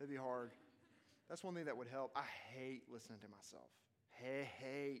 That'd be hard. That's one thing that would help. I hate listening to myself.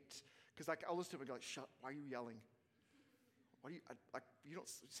 Hate. Because like, I'll listen to it and go like, shut, why are you yelling? Why do you, you don't,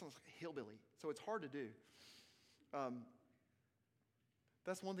 you sound like a hillbilly. So it's hard to do.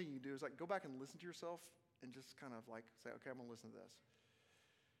 That's one thing you can do is like go back and listen to yourself and just kind of like say, okay, I'm going to listen to this.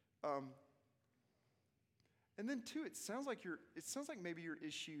 And then too, it sounds like maybe your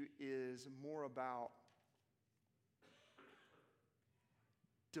issue is more about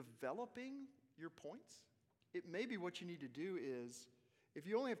developing your points. It may be what you need to do is, if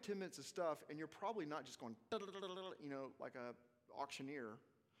you only have 10 minutes of stuff and you're probably not just going, like a auctioneer,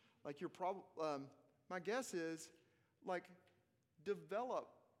 like you're probably, my guess is like develop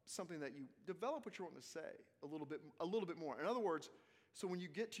what you're wanting to say a little bit more. In other words, so when you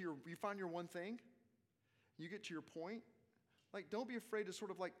find your one thing, you get to your point, like don't be afraid to sort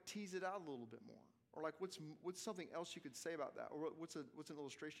of like tease it out a little bit more. Or like what's something else you could say about that? Or what's an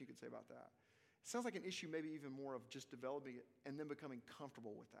illustration you could say about that? It sounds like an issue maybe even more of just developing it and then becoming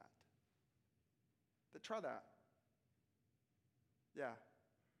comfortable with that. But try that. Yeah.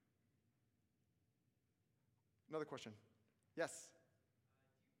 Another question. Yes?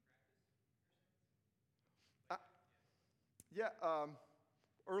 Do you practice your sermons?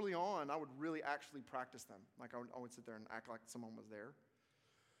 Early on, I would really actually practice them. Like I would sit there and act like someone was there.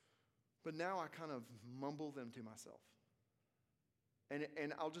 But now I kind of mumble them to myself.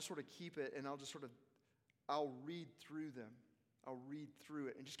 And I'll just sort of keep it, and I'll read through them. I'll read through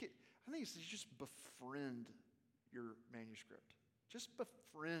it and I think it's just befriend your manuscript. Just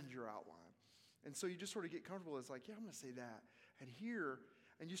befriend your outline. And so you just sort of get comfortable. It's like, yeah, I'm going to say that. And here,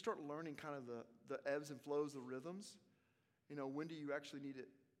 and you start learning kind of the ebbs and flows, the rhythms. When do you actually need it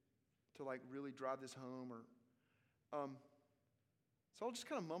to like really drive this home? Or, so I'll just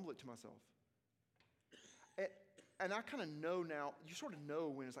kind of mumble it to myself. And I kind of know now, you sort of know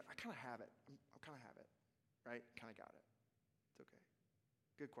when it's like, I kind of have it. I kind of have it, right? Kind of got it. It's okay.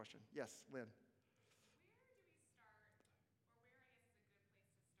 Good question. Yes, Lynn. Where do we start, or where I guess is a good place to start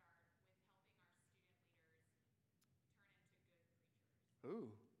with helping our student leaders turn into good preachers? Ooh,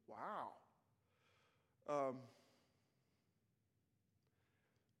 wow.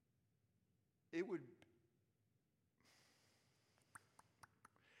 It would,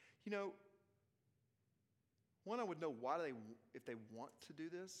 one, I would know if they want to do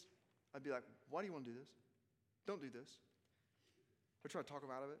this, I'd be like, why do you want to do this? Don't do this. I try to talk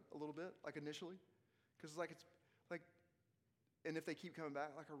them out of it a little bit, like initially. Because it's like And if they keep coming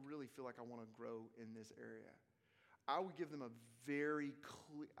back, like I really feel like I want to grow in this area, I would give them a very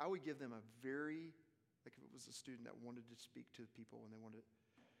clear, like if it was a student that wanted to speak to people and they wanted,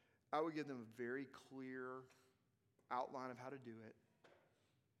 I would give them a very clear outline of how to do it.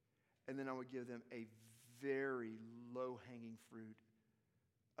 And then I would give them a very low-hanging fruit.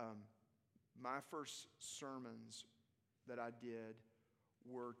 My first sermons that I did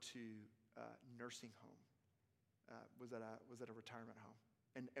were to nursing home. Was at a retirement home.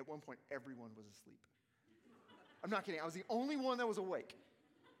 And at one point, everyone was asleep. I'm not kidding. I was the only one that was awake.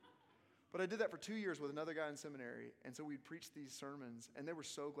 But I did that for 2 years with another guy in seminary. And so we'd preach these sermons, and they were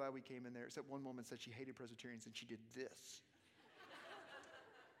so glad we came in there, except one woman said she hated Presbyterians, and she did this.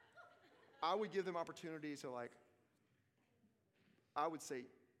 I would give them opportunities to, like, I would say,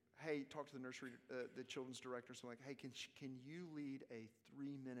 hey, talk to the nursery, the children's director. So, like, hey, can you lead a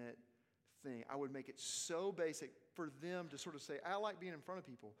 3-minute thing? I would make it so basic for them to sort of say, I like being in front of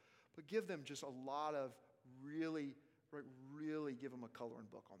people, but give them just a lot of really give them a coloring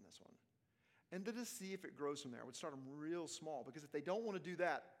book on this one. And then just see if it grows from there. I would start them real small, because if they don't want to do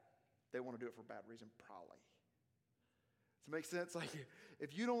that, they want to do it for a bad reason, probably. Does it make sense? Like,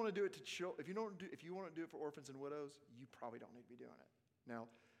 if you don't want to do it if you want to do it for orphans and widows, you probably don't need to be doing it. Now,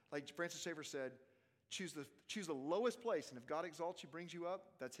 like Francis Schaeffer said, choose the lowest place, and if God exalts you, brings you up,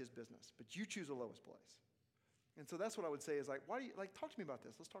 that's his business. But you choose the lowest place. And so that's what I would say is, like, why do you, like, talk to me about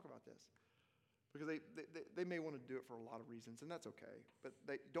this. Let's talk about this. Because they may want to do it for a lot of reasons, and that's okay. But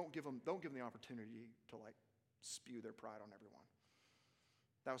they don't give them the opportunity to, like, spew their pride on everyone.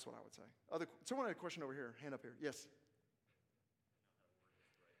 That was what I would say. Someone had a question over here. Hand up here. Yes.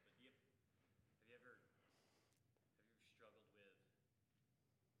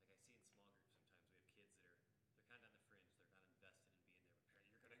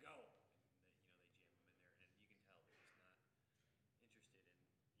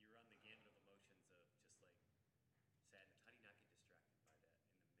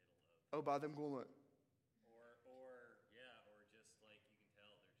 Oh, by them going what? Or just like you can tell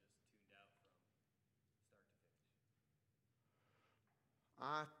they're just tuned out from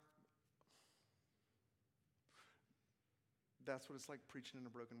start to finish. That's what it's like preaching in a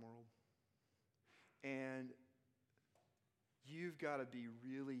broken world. And you've got to be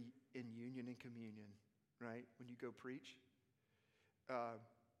really in union and communion, right, when you go preach.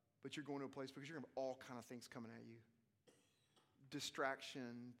 But you're going to a place because you're going to have all kind of things coming at you.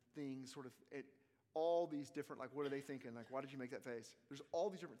 Distraction, things, sort of, all these different, like, what are they thinking? Like, why did you make that face? There's all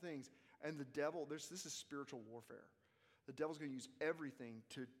these different things. And the devil, this is spiritual warfare. The devil's going to use everything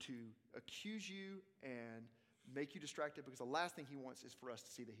to accuse you and make you distracted, because the last thing he wants is for them to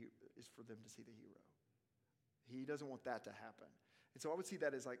see the hero. He doesn't want that to happen. And so I would see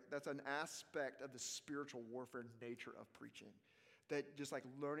that as, like, that's an aspect of the spiritual warfare nature of preaching. That just, like,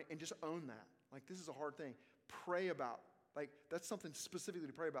 learning and just own that. Like, this is a hard thing. Pray about. Like, that's something specifically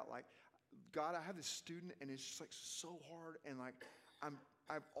to pray about. Like, God, I have this student, and it's just, like, so hard, and, like, I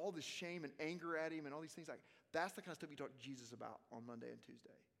have all this shame and anger at him and all these things. Like, that's the kind of stuff you talk to Jesus about on Monday and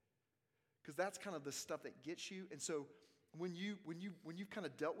Tuesday. Because that's kind of the stuff that gets you. And so when you've kind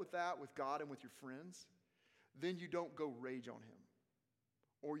of dealt with that with God and with your friends, then you don't go rage on him.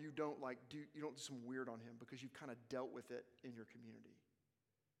 Or you don't do some weird on him, because you've kind of dealt with it in your community.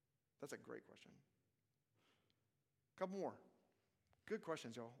 That's a great question. Couple more. Good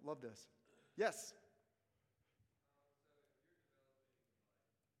questions, y'all. Love this. Yes?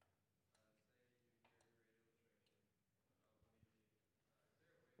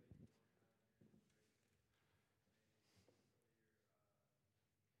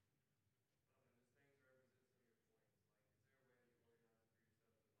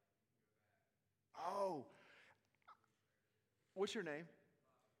 Oh. What's your name?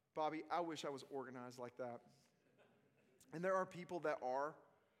 Bobby. I wish I was organized like that. And there are people that are.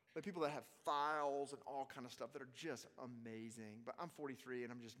 There are people that have files and all kind of stuff that are just amazing. But I'm 43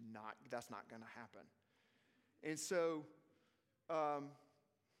 and I'm just not, that's not going to happen. And so,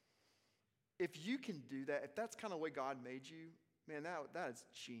 if you can do that, if that's kind of the way God made you, man, that is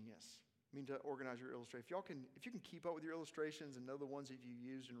genius. I mean, to organize your illustration. If you can keep up with your illustrations and know the ones that you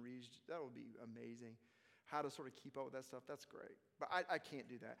used and reused, that would be amazing. How to sort of keep up with that stuff, that's great. But I can't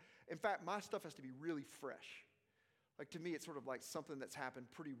do that. In fact, my stuff has to be really fresh. Like, to me, it's sort of like something that's happened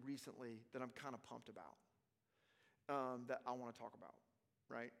pretty recently that I'm kind of pumped about, that I want to talk about,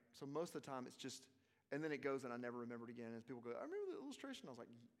 right? So most of the time it's just, and then it goes and I never remember it again. And people go, I remember the illustration. I was like,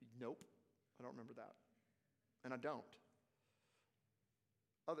 nope, I don't remember that. And I don't.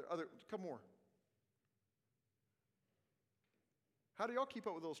 Couple more. How do y'all keep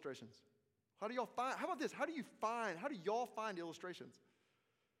up with illustrations? How do y'all find, how about this? How do y'all find illustrations?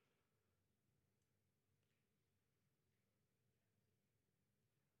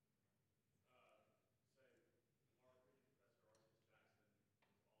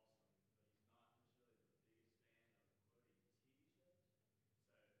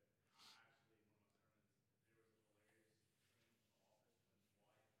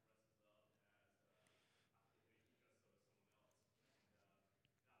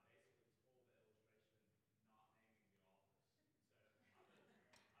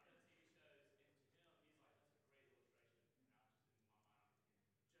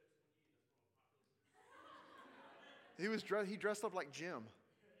 He dressed up like Jim.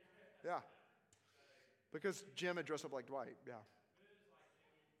 Yeah. Because Jim had dressed up like Dwight. Yeah.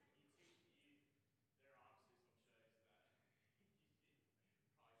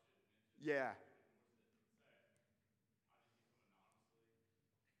 Yeah.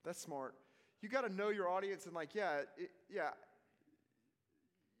 That's smart. You got to know your audience and like, you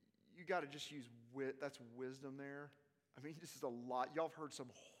got to just use that's wisdom there. I mean, this is a lot. Y'all have heard some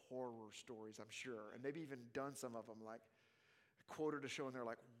horror stories, I'm sure, and maybe even done some of them. Like, quoted a show, and they're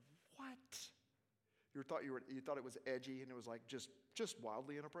like, "What?" You thought it was edgy, and it was like just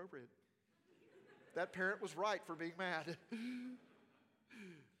wildly inappropriate. That parent was right for being mad.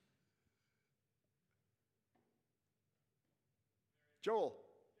 Joel.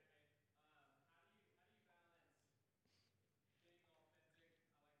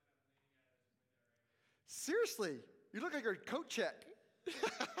 Seriously, you look like your coat check.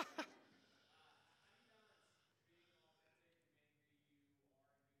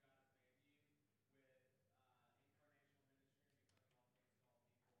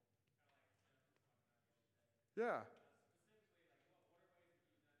 Yeah.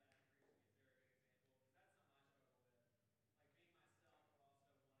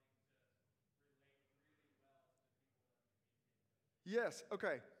 Yes.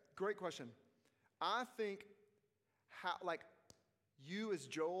 Okay. Great question. I think like you as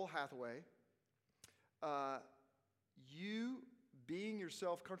Joel Hathaway, you being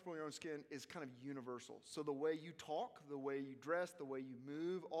yourself comfortable in your own skin is kind of universal. So the way you talk, the way you dress, the way you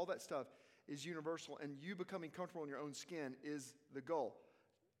move, all that stuff is universal. And you becoming comfortable in your own skin is the goal.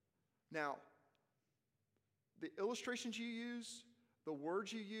 Now, the illustrations you use, the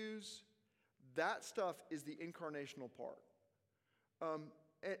words you use, that stuff is the incarnational part.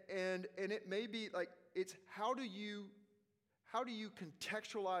 And it may be like, it's how do you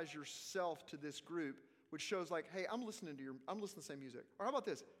contextualize yourself to this group, which shows like, hey, I'm listening to the same music. Or how about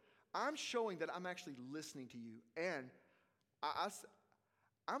this? I'm showing that I'm actually listening to you. And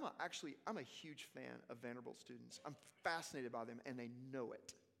I'm a huge fan of Vanderbilt students. I'm fascinated by them, and they know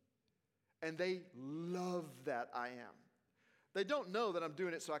it. And they love that I am. They don't know that I'm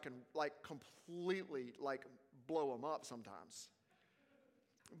doing it so I can like completely like blow them up sometimes.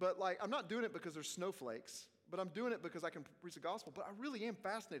 But like, I'm not doing it because they're snowflakes, but I'm doing it because I can preach the gospel, but I really am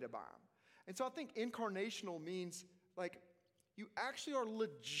fascinated by them. And so I think incarnational means like, you actually are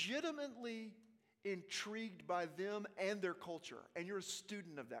legitimately intrigued by them and their culture, and you're a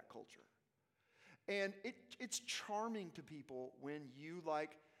student of that culture. And it's charming to people when you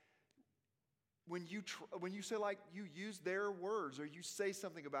like, when you say like, you use their words or you say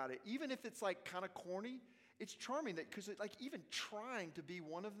something about it, even if it's like kind of corny, it's charming that because like even trying to be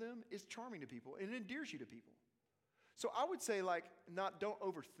one of them is charming to people and it endears you to people. So I would say like, don't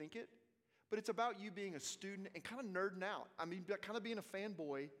overthink it, but it's about you being a student and kind of nerding out. I mean, kind of being a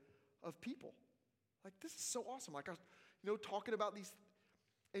fanboy of people. Like, this is so awesome. Like, talking about these,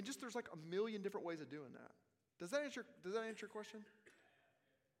 and just there's like a million different ways of doing that. Does that answer your question?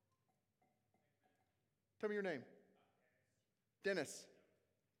 Tell me your name. Dennis.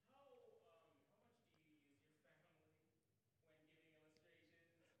 How much do you use your family when giving illustrations, or like when you have to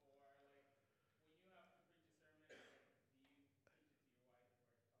preach a sermon, like, do you teach it to your wife or talk to her about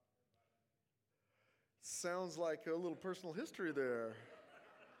it? Sounds like a little personal history there.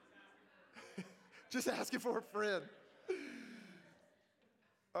 Just asking for a friend.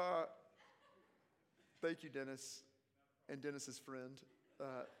 Thank you, Dennis, and Dennis's friend.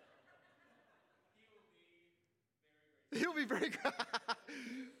 He'll be very good.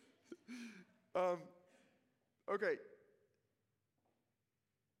 Okay.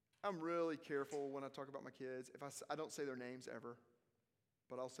 I'm really careful when I talk about my kids. If I don't say their names ever,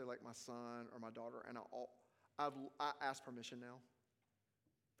 but I'll say like my son or my daughter, and I ask permission now.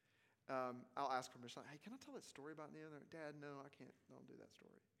 I'll ask permission. Hey, can I tell that story about the other? Dad, no, I can't. Don't do that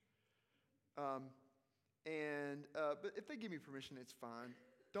story. But if they give me permission, it's fine.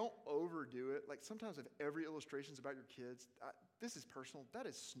 Don't overdo it. Like sometimes if every illustration is about your kids, this is personal. That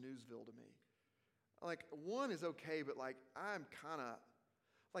is snoozeville to me. Like, 1 is okay, but like, I'm kind of,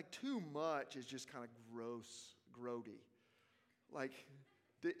 like, too much is just kind of gross, grody. Like,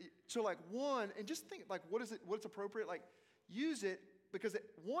 so like 1, and just think, like, what's appropriate? Like, use it, because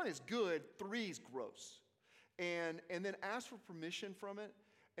 1 is good, 3 is gross. And then ask for permission from it,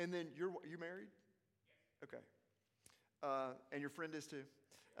 and then you married? Yes. Okay. And your friend is too?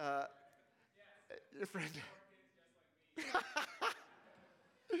 Yes. Your friend.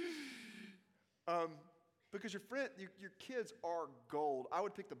 Because your kids are gold. I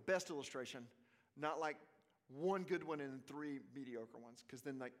would pick the best illustration, not like 1 good one and 3 mediocre ones, because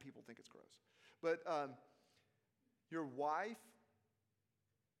then like people think it's gross. But your wife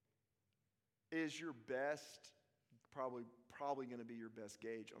is your best, probably going to be your best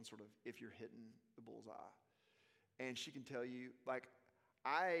gauge on sort of if you're hitting the bullseye. And she can tell you, like,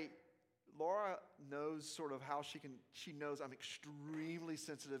 Laura knows sort of how she knows I'm extremely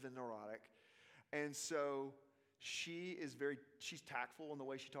sensitive and neurotic. And so she's tactful in the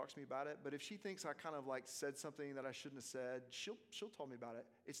way she talks to me about it. But if she thinks I kind of like said something that I shouldn't have said, she'll tell me about it.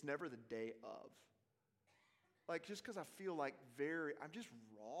 It's never the day of. Like, just because I feel like I'm just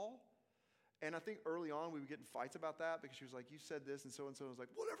raw. And I think early on we were getting fights about that, because she was like, you said this, and so. I was like,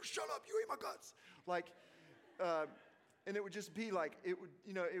 whatever, shut up, you ate my guts. Like, and it would just be like, it would,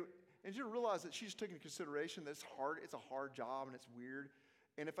 and you realize that she's taking into consideration that it's a hard job and it's weird.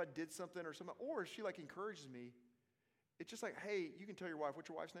 And if I did something or she like encourages me, it's just like, hey, you can tell your wife, what's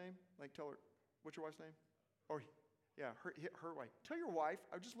your wife's name? Like, tell her, what's your wife's name? Or, yeah, her wife. Tell your wife,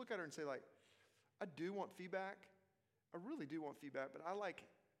 I would just look at her and say, like, I do want feedback. I really do want feedback, but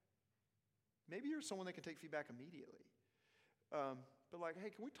maybe you're someone that can take feedback immediately. But like, hey,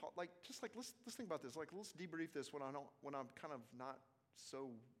 can we talk? Like, just like, let's think about this. Like, let's debrief this when I'm kind of not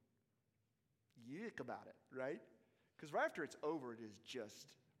so yuck about it, right? Because right after it's over, it is just,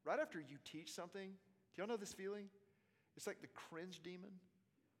 right after you teach something, do y'all know this feeling? It's like the cringe demon.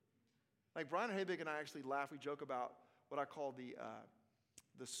 Like Brian Habig and I actually laugh, we joke about what I call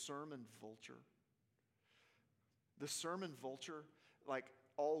the sermon vulture. The sermon vulture, like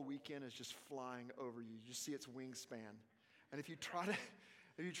all weekend is just flying over you. You see its wingspan. And if you try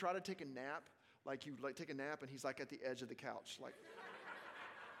to take a nap, like you like take a nap and he's like at the edge of the couch, like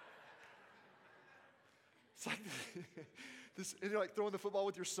it's like this, and you're like throwing the football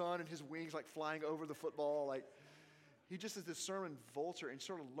with your son and his wings like flying over the football. Like he just is this sermon vulture, and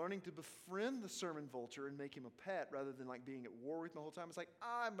sort of learning to befriend the sermon vulture and make him a pet rather than like being at war with him the whole time. It's like,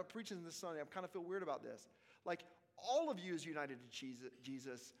 I'm preaching this Sunday. I kind of feel weird about this. Like all of you is united to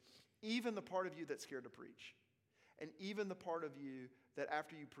Jesus, even the part of you that's scared to preach. And even the part of you that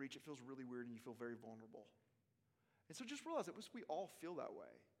after you preach, it feels really weird and you feel very vulnerable. And so just realize that we all feel that way.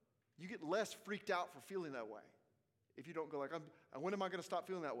 You get less freaked out for feeling that way. If you don't go like, when am I going to stop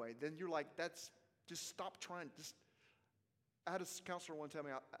feeling that way? Then you're like, just stop trying. I had a counselor one time,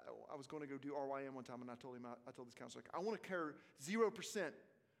 I was going to go do RYM one time, and I told this counselor, I want to care 0%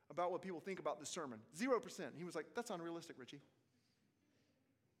 about what people think about this sermon. 0%. He was like, that's unrealistic, Richie.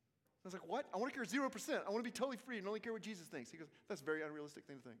 I was like, what? I want to care 0%. I want to be totally free and only care what Jesus thinks. He goes, that's a very unrealistic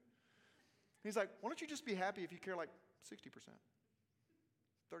thing to think. And he's like, why don't you just be happy if you care like 60%,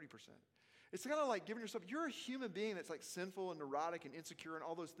 30%? It's kind of like giving yourself, you're a human being that's like sinful and neurotic and insecure and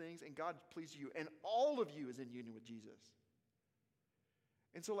all those things, and God pleases you, and all of you is in union with Jesus.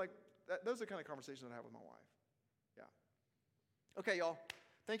 And so like, those are the kind of conversations I have with my wife. Yeah. Okay, y'all.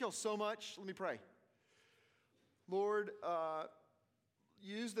 Thank y'all so much. Let me pray. Lord,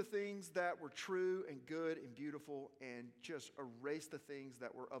 use the things that were true and good and beautiful, and just erase the things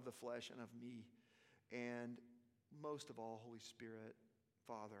that were of the flesh and of me. And most of all, Holy Spirit,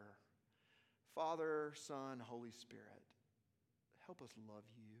 Father, Son, Holy Spirit, help us love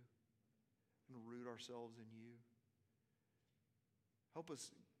you and root ourselves in you. Help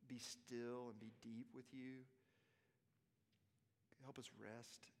us be still and be deep with you. Help us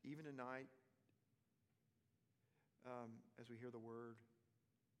rest, even tonight, as we hear the word.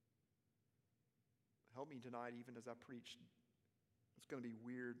 Help me tonight, even as I preach. It's going to be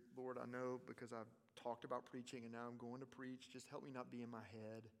weird, Lord, I know, because I've talked about preaching and now I'm going to preach. Just help me not be in my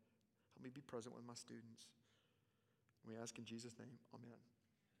head. Help me be present with my students. We ask in Jesus' name, amen.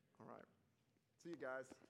 All right. See you guys.